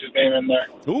Lawrence's name in there.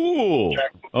 Ooh,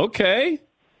 okay.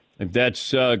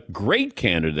 That's a great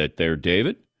candidate there,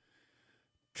 David.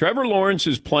 Trevor Lawrence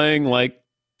is playing like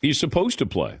he's supposed to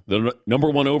play. The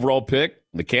number one overall pick,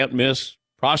 the can't-miss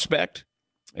prospect.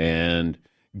 And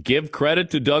give credit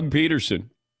to Doug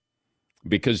Peterson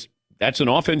because that's an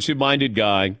offensive-minded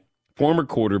guy, former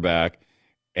quarterback,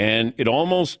 and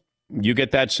you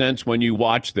get that sense when you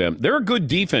watch them. They're a good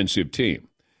defensive team.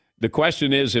 The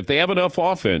question is, if they have enough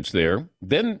offense there,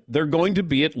 then they're going to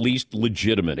be at least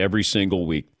legitimate every single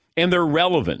week. And they're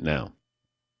relevant now.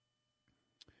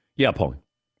 Yeah, Paul.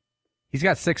 He's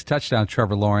got 6 touchdowns,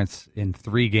 Trevor Lawrence, in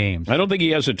 3 games. I don't think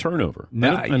he has a turnover.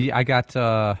 No, I got...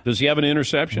 does he have an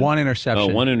interception? 1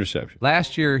 interception. Oh, 1 interception.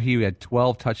 Last year, he had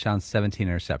 12 touchdowns, 17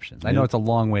 interceptions. I know it's a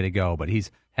long way to go, but he's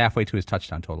halfway to his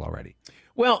touchdown total already.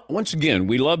 Well, once again,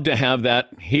 we love to have that.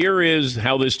 Here is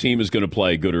how this team is going to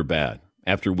play, good or bad,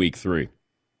 after week 3.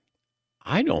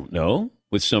 I don't know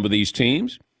with some of these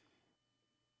teams.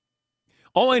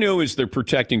 All I know is they're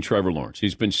protecting Trevor Lawrence.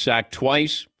 He's been sacked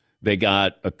twice. They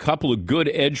got a couple of good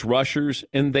edge rushers,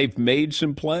 and they've made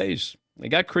some plays. They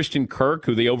got Christian Kirk,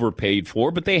 who they overpaid for,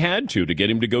 but they had to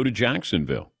get him to go to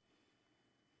Jacksonville.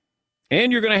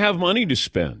 And you're going to have money to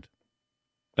spend.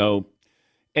 So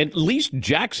at least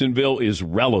Jacksonville is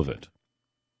relevant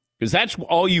because that's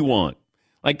all you want.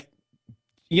 Like,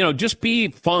 just be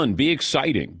fun, be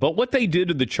exciting. But what they did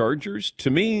to the Chargers,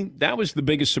 to me, that was the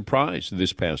biggest surprise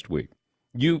this past week.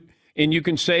 You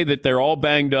can say that they're all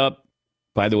banged up.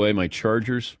 By the way, my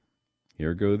Chargers,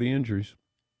 here go the injuries.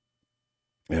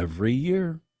 Every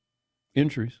year,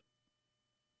 Injuries.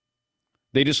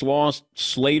 They just lost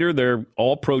Slater, their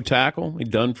all-pro tackle. He's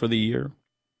done for the year.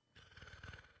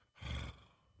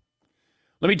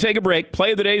 Let me take a break.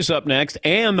 Play of the Day's up next,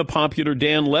 and the popular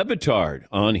Dan Le Batard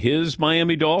on his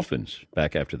Miami Dolphins.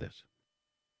 Back after this.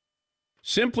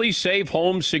 Simply Safe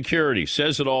Home Security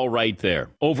says it all right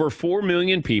there. Over 4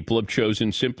 million people have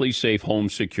chosen Simply Safe Home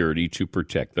Security to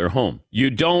protect their home. You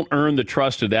don't earn the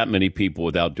trust of that many people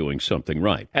without doing something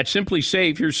right. At Simply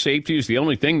Safe, your safety is the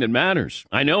only thing that matters.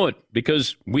 I know it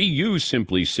because we use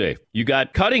Simply Safe. You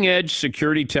got cutting-edge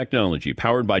security technology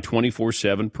powered by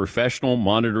 24/7 professional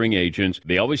monitoring agents.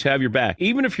 They always have your back.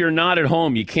 Even if you're not at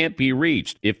home, you can't be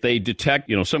reached. If they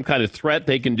detect, some kind of threat,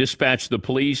 they can dispatch the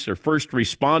police or first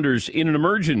responders in an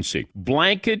emergency.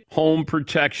 Blanket home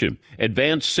protection.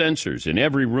 Advanced sensors in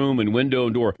every room and window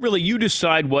and door. Really, you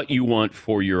decide what you want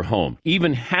for your home.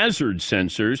 Even hazard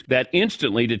sensors that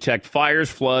instantly detect fires,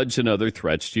 floods, and other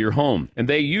threats to your home. And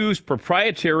they use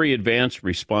proprietary advanced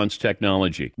response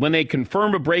technology. When they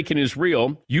confirm a break-in is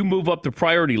real, you move up the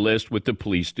priority list with the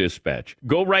police dispatch.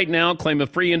 Go right now, claim a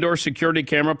free indoor security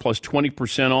camera plus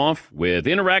 20% off with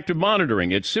interactive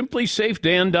monitoring at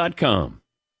simplysafedan.com.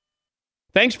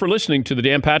 Thanks for listening to the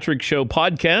Dan Patrick Show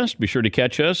podcast. Be sure to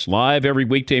catch us live every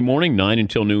weekday morning, 9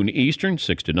 until noon Eastern,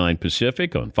 6 to 9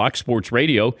 Pacific on Fox Sports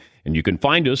Radio. And you can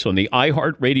find us on the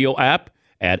iHeartRadio app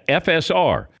at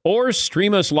FSR or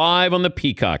stream us live on the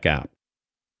Peacock app.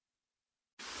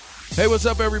 Hey, what's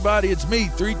up, everybody? It's me,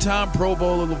 3-time Pro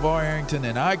Bowler LeVar Arrington,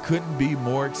 and I couldn't be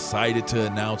more excited to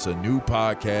announce a new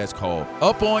podcast called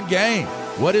Up On Game.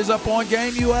 What is Up On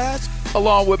Game, you ask?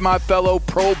 Along with my fellow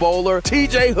Pro Bowler,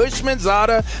 TJ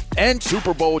Hushmanzada, and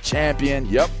Super Bowl champion,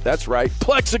 yep, that's right,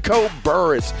 Plexico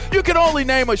Burress. You can only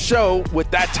name a show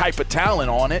with that type of talent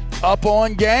on it. Up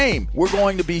On Game. We're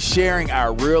going to be sharing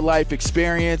our real-life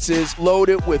experiences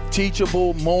loaded with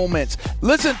teachable moments.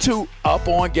 Listen to Up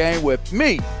On Game with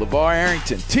me, LeVar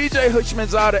Arrington, TJ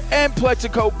Hushmanzada, and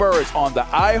Plexico Burress on the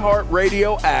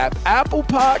iHeartRadio app, Apple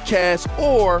Podcasts,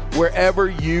 or wherever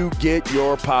you get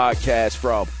your podcasts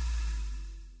from.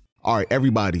 All right,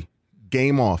 everybody,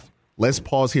 game off. Let's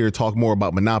pause here to talk more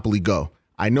about Monopoly Go.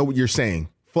 I know what you're saying.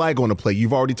 Flag on the play.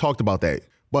 You've already talked about that.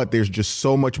 But there's just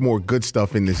so much more good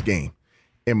stuff in this game.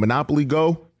 In Monopoly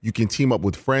Go, you can team up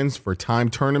with friends for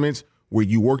timed tournaments where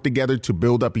you work together to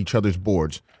build up each other's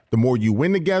boards. The more you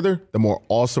win together, the more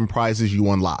awesome prizes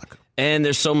you unlock. And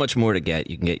there's so much more to get.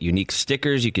 You can get unique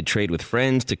stickers. You could trade with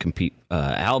friends to compete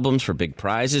albums for big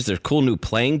prizes. There's cool new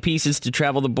playing pieces to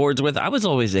travel the boards with. I was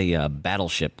always a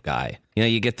battleship guy.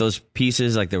 You get those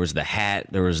pieces, like there was the hat,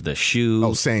 there was the shoe.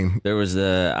 Oh, same.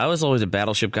 I was always a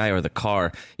battleship guy, or the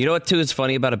car. You know what, too, is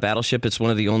funny about a battleship? It's one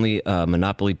of the only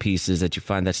Monopoly pieces that you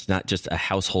find that's not just a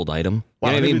household item. Wow,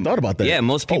 I never even thought about that. Yeah,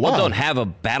 most people don't have a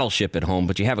battleship at home,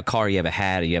 but you have a car, you have a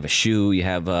hat, you have a shoe, you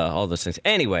have all those things.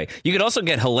 Anyway, you can also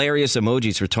get hilarious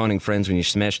emojis for taunting friends when you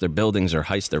smash their buildings or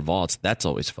heist their vaults. That's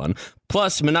always fun.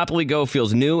 Plus, Monopoly Go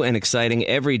feels new and exciting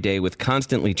every day with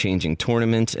constantly changing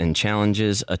tournaments and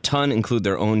challenges. A ton include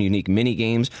their own unique mini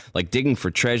games like digging for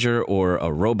treasure or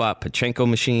a robot Pachinko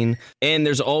machine. And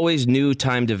there's always new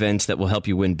timed events that will help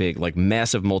you win big, like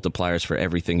massive multipliers for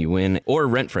everything you win or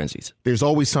rent frenzies. There's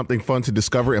always something fun to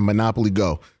discover in Monopoly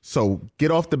Go. So get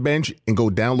off the bench and go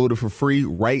download it for free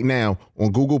right now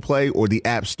on Google Play or the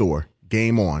App Store.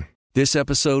 Game on. This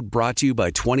episode brought to you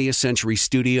by 20th Century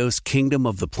Studios' Kingdom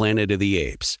of the Planet of the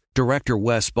Apes. Director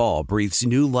Wes Ball breathes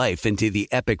new life into the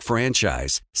epic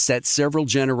franchise, set several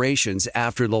generations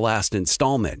after the last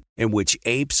installment, in which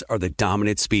apes are the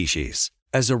dominant species.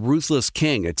 As a ruthless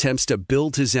king attempts to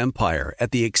build his empire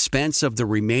at the expense of the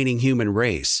remaining human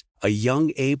race, a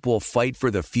young ape will fight for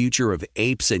the future of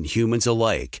apes and humans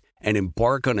alike and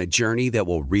embark on a journey that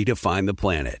will redefine the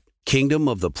planet. Kingdom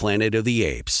of the Planet of the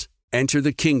Apes. Enter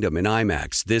the kingdom in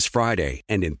IMAX this Friday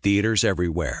and in theaters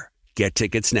everywhere. Get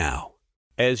tickets now.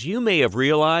 As you may have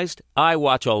realized, I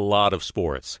watch a lot of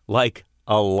sports. Like,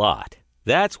 a lot.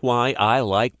 That's why I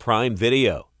like Prime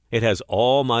Video. It has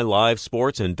all my live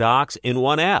sports and docs in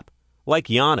one app. Like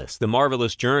Giannis, The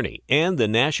Marvelous Journey, and the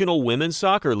National Women's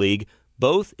Soccer League,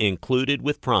 both included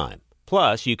with Prime.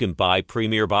 Plus, you can buy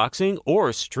Premier Boxing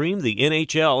or stream the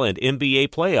NHL and NBA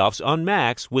playoffs on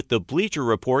Max with the Bleacher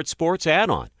Report Sports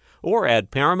add-on. Or add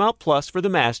Paramount Plus for the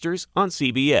Masters on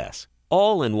CBS.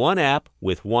 All in one app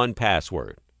with one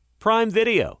password. Prime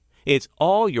Video. It's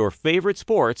all your favorite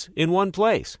sports in one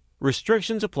place.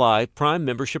 Restrictions apply. Prime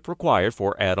membership required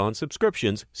for add-on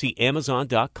subscriptions. See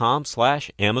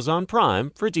Amazon.com/Amazon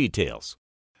Prime for details.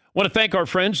 I want to thank our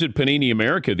friends at Panini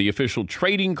America, the official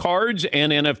trading cards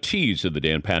and NFTs of the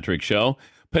Dan Patrick Show.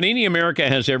 Panini America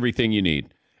has everything you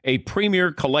need. a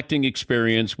premier collecting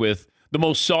experience with the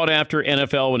most sought-after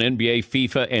NFL and NBA,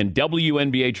 FIFA, and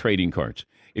WNBA trading cards.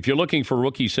 If you're looking for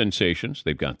rookie sensations,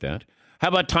 they've got that. How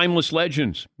about timeless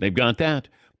legends? They've got that.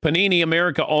 Panini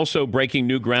America also breaking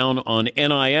new ground on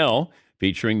NIL,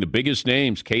 featuring the biggest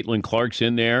names. Caitlin Clark's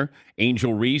in there,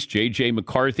 Angel Reese, J.J.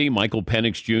 McCarthy, Michael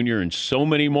Penix Jr., and so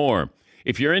many more.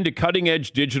 If you're into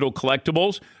cutting-edge digital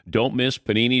collectibles, don't miss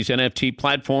Panini's NFT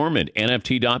platform at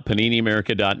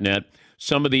nft.paniniamerica.net.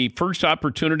 Some of the first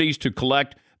opportunities to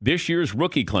collect this year's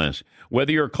rookie class.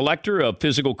 Whether you're a collector of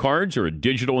physical cards or a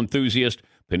digital enthusiast,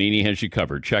 Panini has you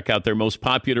covered. Check out their most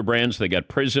popular brands. They got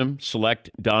Prism,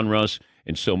 Select, Donruss,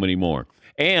 and so many more.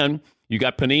 And you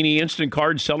got Panini Instant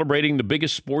Cards celebrating the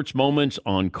biggest sports moments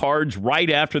on cards right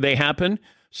after they happen,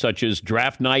 such as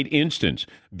Draft Night Instants.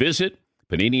 Visit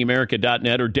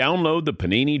PaniniAmerica.net or download the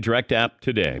Panini Direct app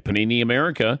today. Panini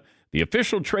America, the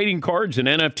official trading cards and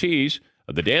NFTs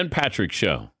of the Dan Patrick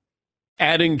Show.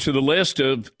 Adding to the list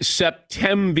of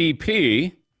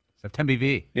September-VP.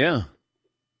 September-VP. Yeah.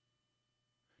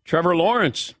 Trevor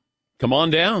Lawrence, come on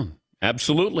down.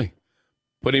 Absolutely.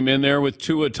 Put him in there with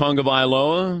Tua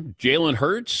Tagovailoa, Jalen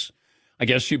Hurts. I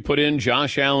guess you put in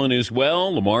Josh Allen as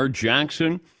well, Lamar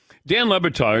Jackson. Dan Le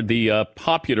Batard, the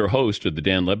popular host of the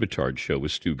Dan Le Batard Show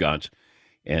with Stu Gatz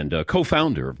and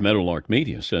co-founder of Meadowlark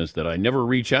Media, says that I never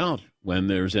reach out when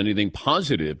there's anything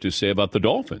positive to say about the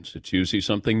Dolphins. It's usually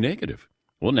something negative.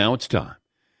 Well, now it's time.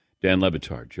 Dan Le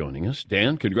Batard joining us.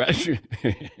 Dan, congratulations.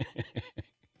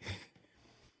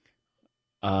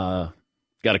 Got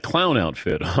a clown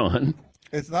outfit on.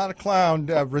 It's not a clown.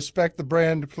 Respect the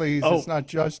brand, please. Oh. It's not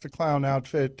just a clown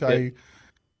outfit.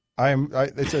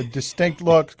 It's a distinct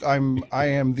look. I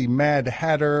am the Mad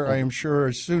Hatter. I am sure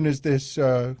as soon as this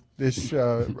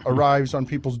arrives on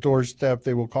people's doorstep,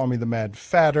 they will call me the Mad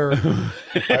Fatter.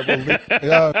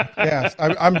 Yes,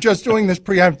 I'm just doing this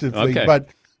preemptively, Okay. but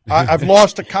I've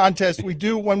lost a contest. We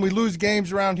do, when we lose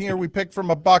games around here, we pick from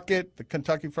a bucket, the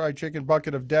Kentucky Fried Chicken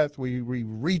bucket of death. We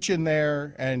reach in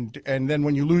there, and then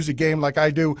when you lose a game like I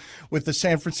do with the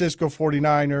San Francisco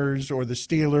 49ers or the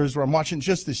Steelers, where I'm watching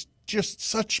just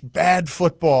such bad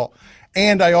football,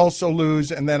 and I also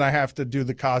lose, and then I have to do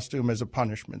the costume as a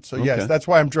punishment. So, yes, Okay. that's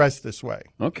why I'm dressed this way.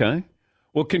 Okay.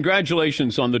 Well,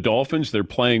 congratulations on the Dolphins. They're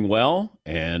playing well,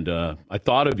 and I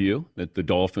thought of you, that the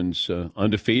Dolphins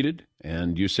undefeated,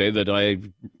 and you say that I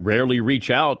rarely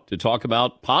reach out to talk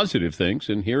about positive things,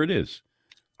 and here it is.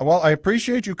 Well, I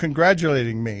appreciate you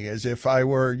congratulating me as if I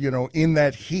were, in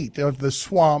that heat of the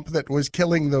swamp that was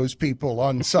killing those people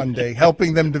on Sunday,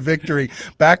 helping them to victory,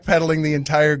 backpedaling the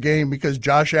entire game because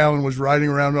Josh Allen was riding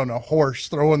around on a horse,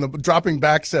 dropping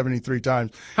back 73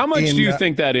 times. How much do you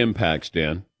think that impacts,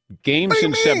 Dan? Games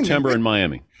in September in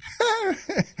Miami.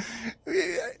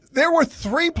 There were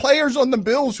 3 players on the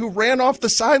Bills who ran off the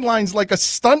sidelines like a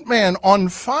stuntman on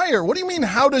fire. What do you mean,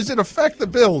 how does it affect the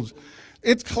Bills?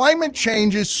 It's climate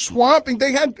change is swamping.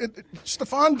 They had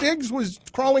Stephon Diggs was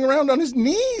crawling around on his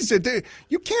knees.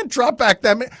 You can't drop back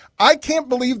that. I can't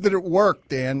believe that it worked,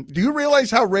 Dan. Do you realize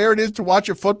how rare it is to watch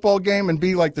a football game and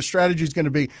be like the strategy is going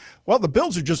to be, well, the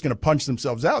Bills are just going to punch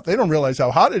themselves out. They don't realize how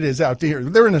hot it is out here.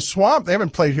 They're in a swamp. They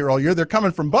haven't played here all year. They're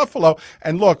coming from Buffalo.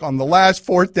 And look, on the last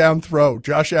 4th down throw,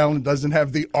 Josh Allen doesn't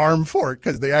have the arm for it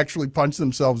because they actually punched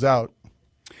themselves out.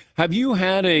 Have you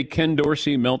had a Ken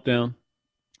Dorsey meltdown?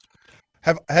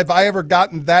 Have I ever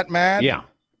gotten that mad? Yeah.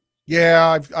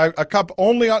 Yeah, I've a couple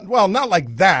only on, well, not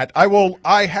like that.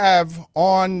 I have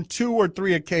on 2 or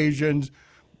 3 occasions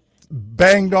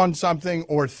banged on something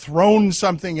or thrown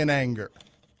something in anger.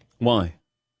 Why?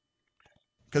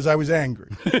 Because I was angry.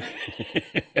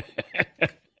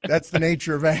 That's the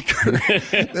nature of anger.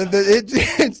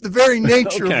 It's the very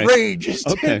nature of rage.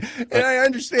 And I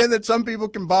understand that some people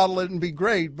can bottle it and be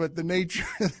great, but the nature.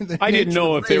 I didn't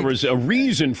know if there was a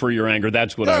reason for your anger.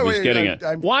 That's what I was getting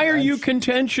at. Why are you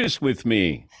contentious with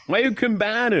me? Why are you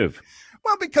combative?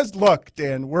 Well, because, look,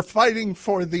 Dan, we're fighting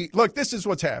for look, this is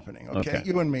what's happening, okay?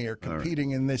 You and me are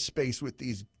competing in this space with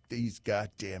these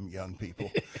goddamn young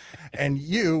people. And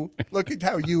you, look at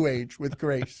how you age with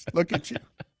grace. Look at you.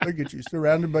 Look at you,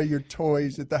 surrounded by your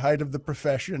toys at the height of the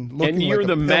profession. Looking And you're like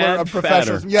the a pillar mad of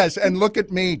professionalism. fatter. Yes, and look at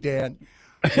me, Dan.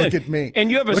 Look at me. And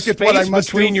you have a look space at what I must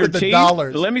between do your for the teeth?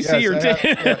 dollars. Let me see your teeth.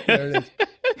 Yeah, there it is.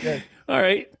 Yeah. All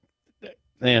right.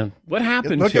 Man, what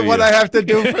happened Look to at you? what I have to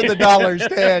do for the dollars,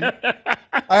 Dan.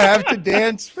 I have to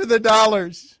dance for the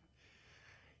dollars.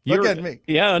 Look at me.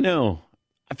 Yeah, no.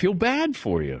 I feel bad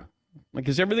for you. Like,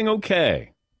 is everything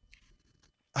okay?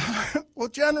 Well,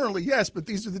 generally, yes, but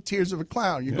these are the tears of a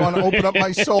clown. You're going to open up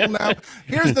my soul now?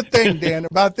 Here's the thing, Dan,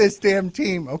 about this damn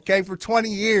team, okay? For 20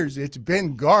 years, it's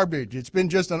been garbage. It's been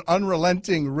just an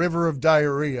unrelenting river of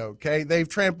diarrhea, okay? They've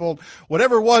trampled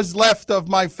whatever was left of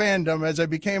my fandom as I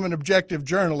became an objective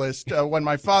journalist when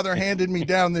my father handed me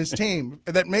down this team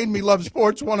that made me love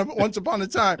sports once upon a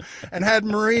time and had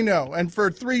Marino, and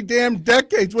for 3 damn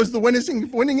decades was the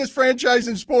winningest franchise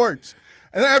in sports.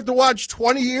 And I have to watch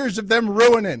 20 years of them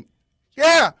ruining.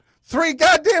 Yeah, 3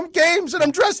 goddamn games, and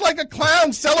I'm dressed like a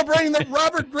clown celebrating that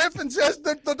Robert Griffin says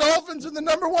that the Dolphins are the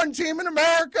 #1 team in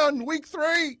America in week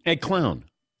 3. Hey, clown,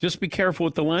 just be careful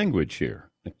with the language here.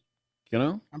 You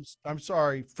know? I'm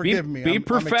sorry. Forgive me. Be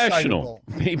professional.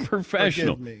 Be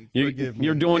professional. Forgive me.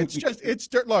 You're doing.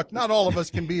 Look, not all of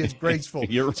us can be as graceful.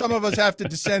 Some of us have to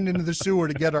descend into the sewer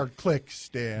to get our clicks,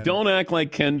 Dan. Don't act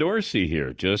like Ken Dorsey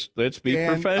here. Just let's be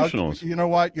professionals. You know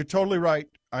what? You're totally right.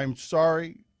 I'm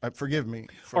sorry. Forgive me.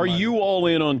 Are you all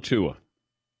in on Tua?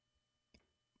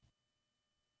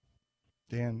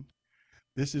 Dan,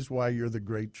 this is why you're the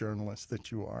great journalist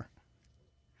that you are.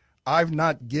 I've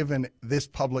not given this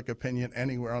public opinion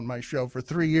anywhere on my show. For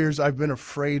 3 years, I've been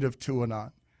afraid of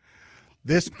Tuanon.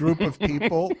 This group of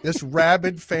people, this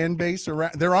rabid fan base,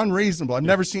 they're unreasonable. I've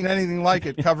never seen anything like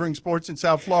it covering sports in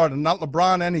South Florida, not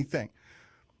LeBron, anything.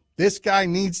 This guy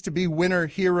needs to be winner,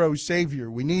 hero, savior.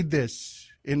 We need this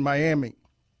in Miami.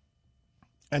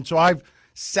 And so I've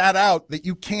sat out that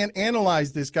you can't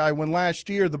analyze this guy when last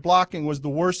year the blocking was the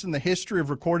worst in the history of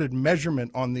recorded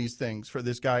measurement on these things for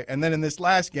this guy. And then in this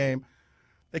last game,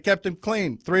 they kept him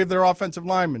clean. 3 of their offensive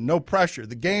linemen, no pressure.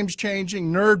 The game's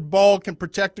changing. Nerd ball can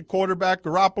protect a quarterback.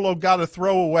 Garoppolo got a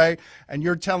throwaway. And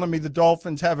you're telling me the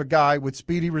Dolphins have a guy with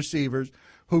speedy receivers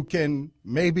who can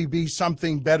maybe be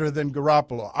something better than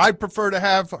Garoppolo. I'd prefer to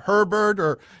have Herbert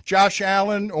or Josh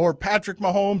Allen or Patrick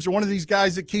Mahomes or one of these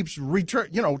guys that keeps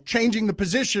changing the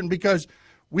position, because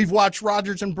we've watched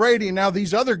Rodgers and Brady, and now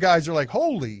these other guys are like,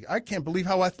 holy, I can't believe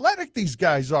how athletic these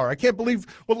guys are. I can't believe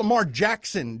what Lamar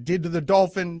Jackson did to the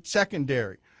Dolphin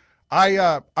secondary.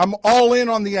 I'm all in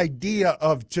on the idea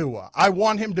of Tua. I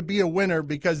want him to be a winner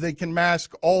because they can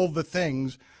mask all the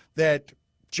things that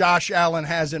Josh Allen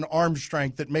has in arm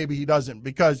strength that maybe he doesn't,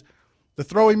 because the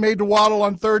throw he made to Waddle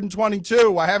on 3rd and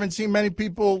 22, I haven't seen many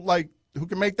people who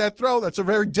can make that throw. That's a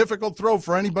very difficult throw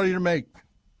for anybody to make.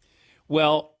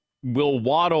 Well, will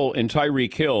Waddle and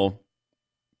Tyreek Hill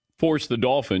force the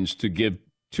Dolphins to give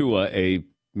Tua a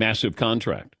massive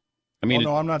contract? I mean,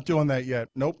 no, I'm not doing that yet.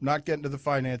 Nope, not getting to the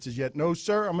finances yet. No,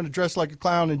 sir, I'm going to dress like a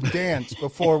clown and dance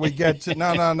before we get to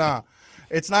no.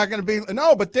 It's not going to be –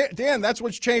 no, but Dan, that's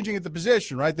what's changing at the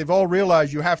position, right? They've all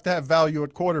realized you have to have value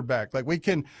at quarterback. Like we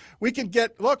can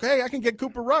get – look, hey, I can get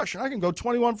Cooper Rush, and I can go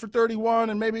 21 for 31,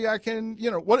 and maybe I can –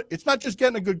 it's not just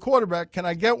getting a good quarterback. Can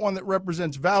I get one that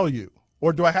represents value?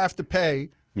 Or do I have to pay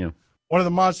one of the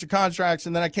monster contracts,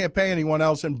 and then I can't pay anyone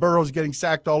else, and Burrow's getting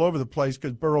sacked all over the place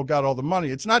because Burrow got all the money?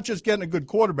 It's not just getting a good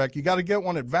quarterback. You got to get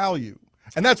one at value.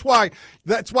 And that's why,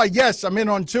 yes, I'm in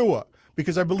on Tua.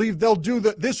 Because I believe they'll do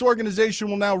this organization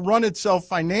will now run itself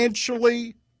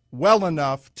financially well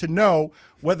enough to know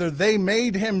whether they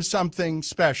made him something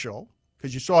special,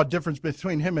 because you saw a difference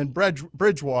between him and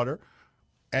Bridgewater,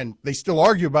 and they still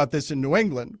argue about this in New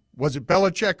England. Was it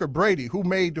Belichick or Brady? Who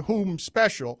made whom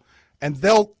special? And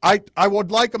I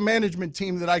would like a management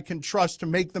team that I can trust to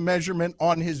make the measurement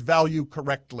on his value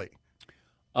correctly.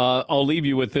 I'll leave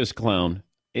you with this, clown.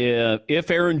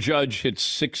 If Aaron Judge hits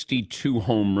 62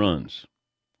 home runs,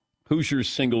 who's your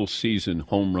single-season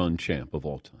home run champ of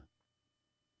all time?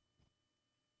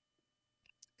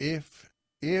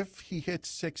 If he hits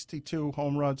 62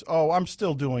 home runs, I'm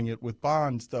still doing it with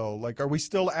Bonds, though. Like, are we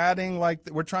still adding,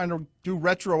 we're trying to do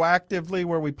retroactively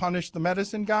where we punish the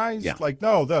medicine guys? Yeah.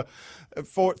 No,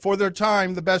 for their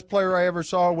time, the best player I ever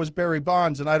saw was Barry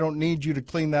Bonds, and I don't need you to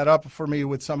clean that up for me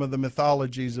with some of the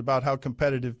mythologies about how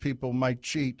competitive people might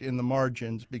cheat in the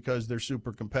margins because they're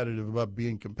super competitive about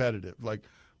being competitive. Like,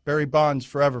 Barry Bonds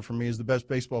forever for me is the best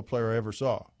baseball player I ever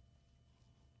saw.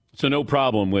 So no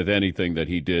problem with anything that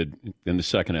he did in the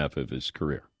second half of his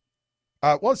career?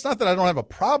 Well, it's not that I don't have a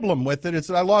problem with it. It's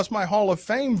that I lost my Hall of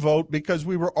Fame vote because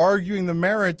we were arguing the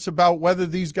merits about whether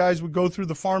these guys would go through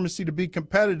the pharmacy to be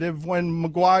competitive when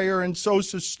McGuire and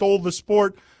Sosa stole the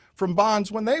sport from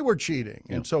Bonds when they were cheating.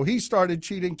 Yeah. And so he started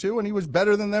cheating too, and he was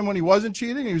better than them when he wasn't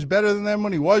cheating. He was better than them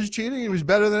when he was cheating. He was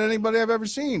better than anybody I've ever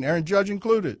seen, Aaron Judge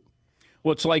included.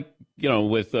 Well, it's like,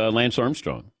 with Lance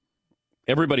Armstrong.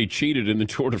 Everybody cheated in the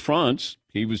Tour de France.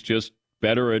 He was just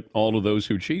better at all of those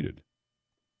who cheated.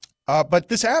 But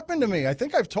this happened to me. I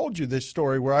think I've told you this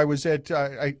story where I was at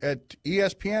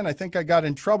ESPN. I think I got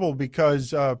in trouble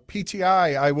because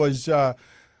PTI.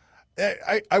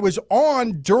 I was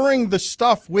on during the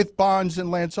stuff with Bonds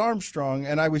and Lance Armstrong,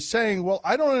 and I was saying, well,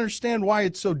 I don't understand why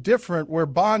it's so different where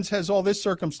Bonds has all this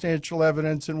circumstantial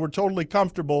evidence and we're totally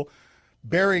comfortable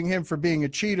burying him for being a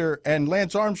cheater, and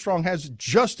Lance Armstrong has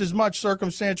just as much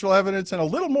circumstantial evidence and a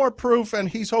little more proof, and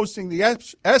he's hosting the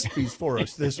ESPYs for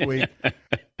us this week.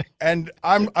 And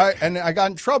I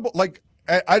got in trouble. Like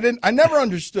I never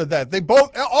understood that.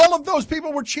 All of those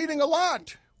people were cheating a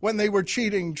lot when they were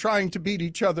cheating, trying to beat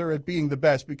each other at being the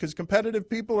best, because competitive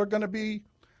people are going to be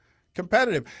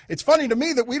competitive. It's funny to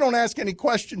me that we don't ask any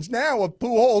questions now of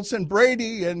Pujols and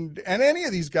Brady and any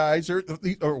of these guys or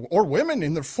women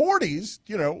in their 40s,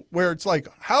 where it's like,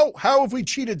 how have we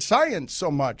cheated science so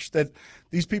much that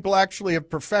these people actually have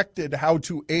perfected how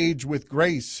to age with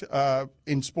grace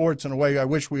in sports in a way I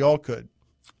wish we all could.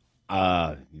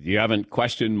 You haven't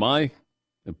questioned my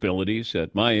abilities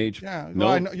at my age. Yeah, no.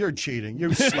 I know you're cheating.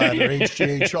 You slather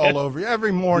HGH all over you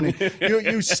every morning.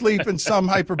 You sleep in some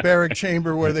hyperbaric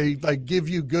chamber where they give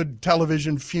you good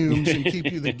television fumes and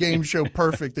keep you the game show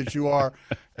perfect that you are.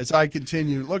 As I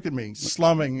continue, look at me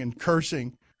slumming and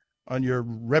cursing on your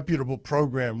reputable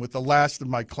program with the last of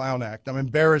my clown act. I'm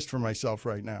embarrassed for myself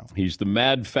right now. He's the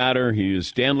Mad Fatter. He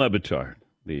is Dan Le Batard,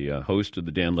 the host of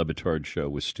the Dan Le Batard Show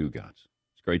with Stu Gatz.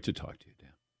 It's great to talk to you,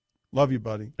 Dan. Love you,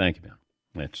 buddy. Thank you, man.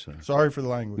 That's sorry for the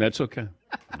language. That's okay.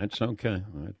 That's okay.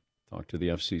 I talk to the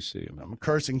FCC. I'm a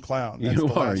cursing clown. That's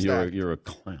you are. You're a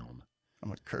clown.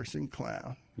 I'm a cursing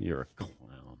clown. You're a clown.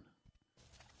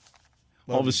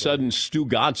 All of a sudden, Stu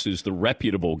Gatz is the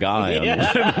reputable guy on the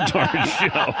Batard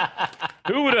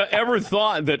Show. Who would have ever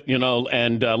thought that,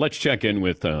 and let's check in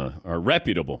with our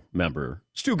reputable member,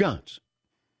 Stu Gatz.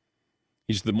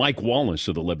 He's the Mike Wallace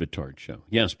of the Le Batard Show.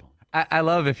 Yes, Paul. I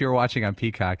love if you're watching on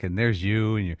Peacock and there's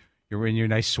you and you're in your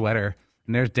nice sweater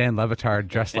and there's Dan Le Batard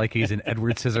dressed like he's in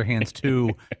Edward Scissorhands 2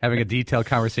 having a detailed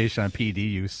conversation on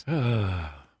PD use. It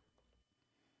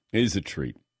is a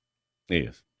treat. He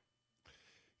is.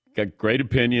 Got great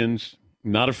opinions,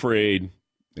 not afraid,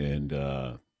 and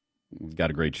got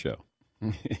a great show.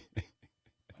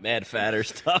 Mad Fatter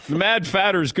stuff. The Mad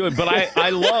Fatter's good, but I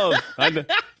love.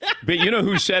 But you know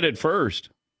who said it first?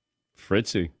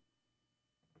 Fritzy.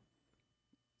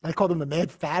 I called him the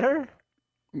Mad Fatter?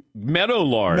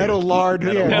 Meadowlark. Meadowlark,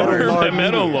 yeah.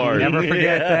 Meadowlark. Never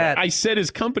forget that. I said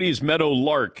his company is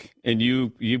Meadowlark, and you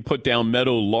put down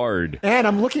Meadowlard. And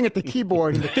I'm looking at the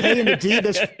keyboard, and the K and the D,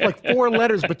 there's like 4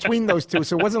 letters between those two,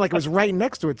 so it wasn't like it was right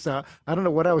next to it. So I don't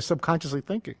know what I was subconsciously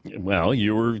thinking. Well,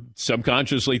 you were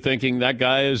subconsciously thinking that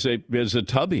guy is a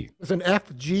tubby. There's an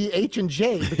F, G, H, and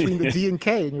J between the D and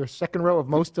K in your second row of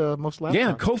most laptops.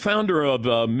 Yeah, co-founder of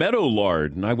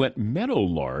Meadowlard, and I went,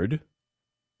 Meadowlard?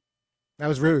 That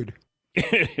was rude.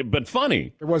 But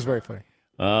funny. It was very funny.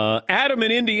 Adam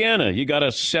in Indiana, you got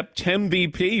a September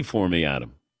MVP for me,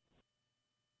 Adam.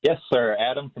 Yes, sir.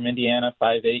 Adam from Indiana,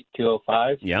 5'8",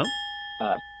 205. Yeah.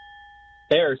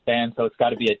 Bears fan, so it's got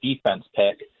to be a defense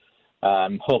pick.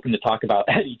 I'm hoping to talk about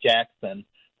Eddie Jackson.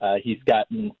 He's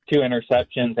gotten 2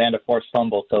 interceptions and a forced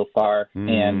fumble so far,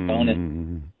 and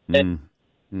bonus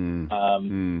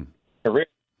career.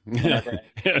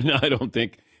 No, I don't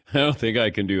think I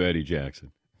can do Eddie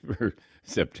Jackson for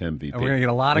September. We're going to get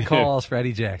a lot of calls for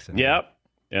Eddie Jackson. Yep.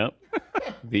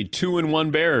 The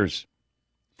 2-1 Bears.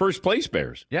 First place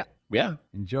Bears. Yeah.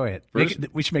 Enjoy it.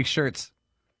 We should make shirts.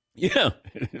 Yeah.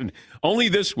 Only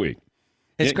this week.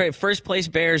 It's great. First place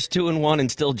Bears, 2-1,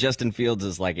 and still Justin Fields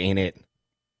is like, ain't it?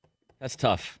 That's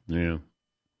tough. Yeah.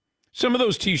 Some of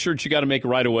those T-shirts you got to make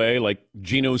right away, like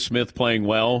Geno Smith playing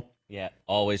well. Yeah,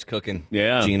 always cooking.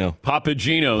 Yeah. Geno. Papa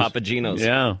Geno's.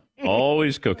 Yeah,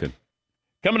 always cooking.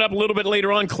 Coming up a little bit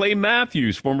later on, Clay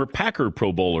Matthews, former Packer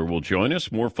Pro Bowler, will join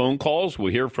us. More phone calls.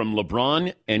 We'll hear from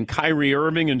LeBron and Kyrie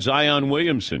Irving and Zion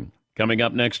Williamson. Coming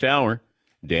up next hour,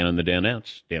 Dan and the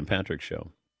Danettes, Dan Patrick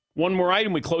Show. One more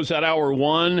item. We close out hour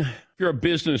 1. If you're a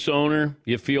business owner,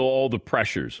 you feel all the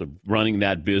pressures of running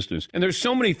that business. And there's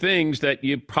so many things that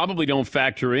you probably don't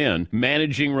factor in.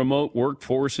 Managing remote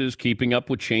workforces, keeping up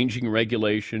with changing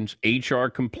regulations, HR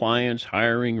compliance,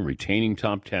 hiring, retaining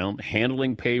top talent,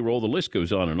 handling payroll, the list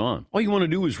goes on and on. All you want to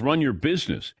do is run your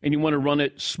business, and you want to run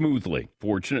it smoothly.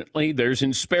 Fortunately, there's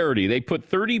Insperity. They put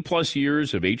 30-plus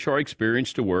years of HR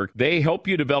experience to work. They help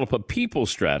you develop a people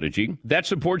strategy that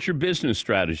supports your business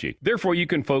strategy. Therefore, you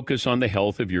can focus on the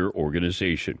health of your organization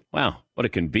organization. Wow, what a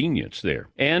convenience there.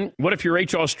 And what if your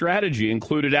HR strategy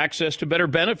included access to better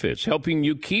benefits, helping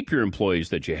you keep your employees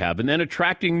that you have, and then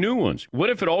attracting new ones? What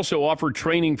if it also offered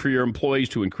training for your employees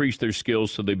to increase their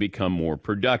skills so they become more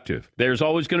productive? There's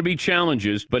always going to be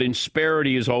challenges, but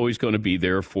Insperity is always going to be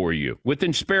there for you. With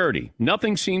Insperity,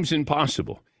 nothing seems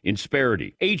impossible.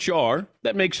 Insperity, HR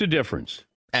that makes a difference.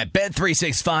 At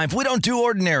Bet365, we don't do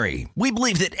ordinary. We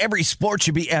believe that every sport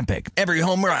should be epic. Every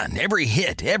home run, every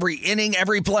hit, every inning,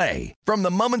 every play. From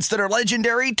the moments that are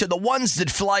legendary to the ones that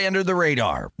fly under the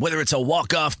radar. Whether it's a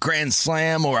walk-off grand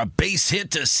slam or a base hit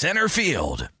to center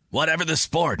field. Whatever the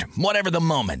sport, whatever the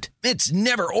moment, it's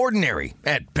never ordinary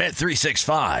at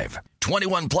Bet365.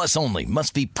 21 plus only.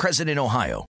 Must be present in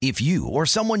Ohio. If you or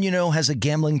someone you know has a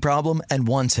gambling problem and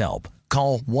wants help,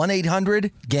 call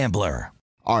 1-800-GAMBLER.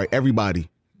 All right, everybody.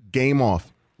 Game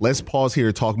off. Let's pause here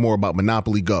to talk more about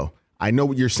Monopoly Go. I know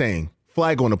what you're saying.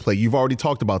 Flag on the play. You've already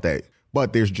talked about that.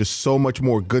 But there's just so much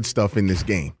more good stuff in this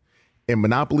game. In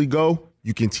Monopoly Go,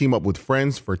 you can team up with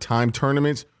friends for timed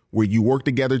tournaments where you work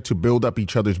together to build up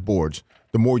each other's boards.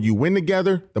 The more you win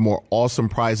together, the more awesome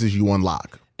prizes you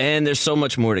unlock. And there's so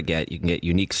much more to get. You can get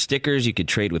unique stickers. You could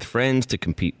trade with friends to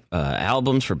compete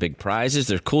albums for big prizes.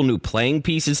 There's cool new playing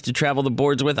pieces to travel the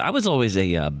boards with. I was always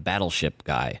a battleship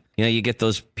guy. You know, you get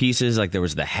those pieces, like there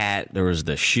was the hat, there was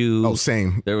the shoe. Oh,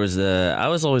 same. I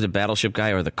was always a battleship guy,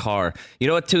 or the car. You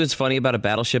know what, too, is funny about a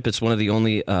battleship? It's one of the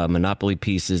only Monopoly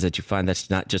pieces that you find that's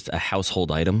not just a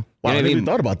household item. Wow, You know I what never even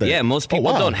thought about that. Yeah, most people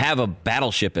wow. don't have a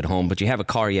battleship at home, but you have a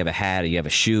car, you have a hat, you have a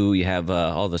shoe, you have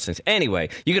all those things. Anyway,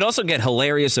 you could also get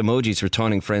hilarious emojis for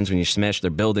taunting friends when you smash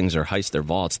their buildings or heist their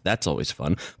vaults. That's always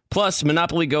fun. Plus,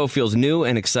 Monopoly Go feels new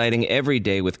and exciting every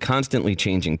day with constantly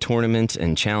changing tournaments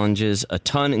and challenges. A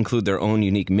ton include their own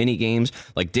unique mini games,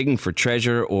 like digging for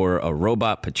treasure or a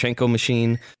robot Pachinko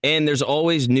machine. And there's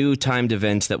always new timed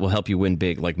events that will help you win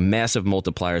big, like massive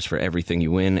multipliers for everything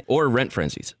you win, or rent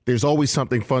frenzies. There's always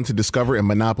something fun to discover in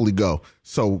Monopoly Go.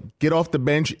 So get off the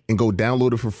bench and go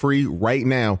download it for free right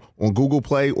now on Google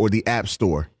Play or the App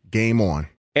Store. Game on.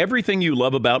 Everything you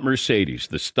love about Mercedes,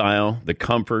 the style, the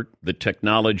comfort, the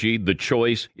technology, the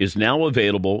choice, is now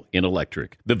available in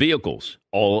electric. The vehicles,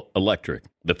 all electric.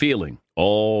 The feeling,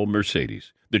 all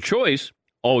Mercedes. The choice,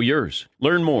 all yours.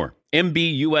 Learn more.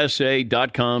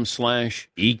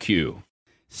 MBUSA.com/EQ.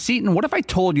 Seton, what if I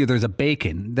told you there's a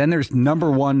bacon, then there's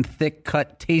number one thick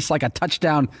cut, tastes like a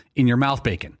touchdown in your mouth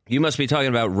bacon? You must be talking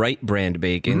about Wright brand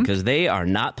bacon, because they are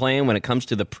not playing when it comes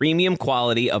to the premium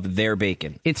quality of their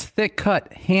bacon. It's thick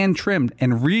cut, hand trimmed,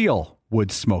 and real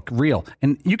wood smoke, real.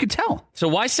 And you can tell. So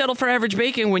why settle for average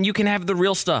bacon when you can have the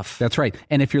real stuff? That's right.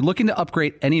 And if you're looking to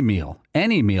upgrade any meal,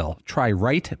 try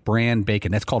Wright brand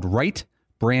bacon. That's called Wright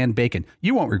brand bacon.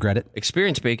 You won't regret it.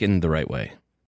 Experience bacon the right way.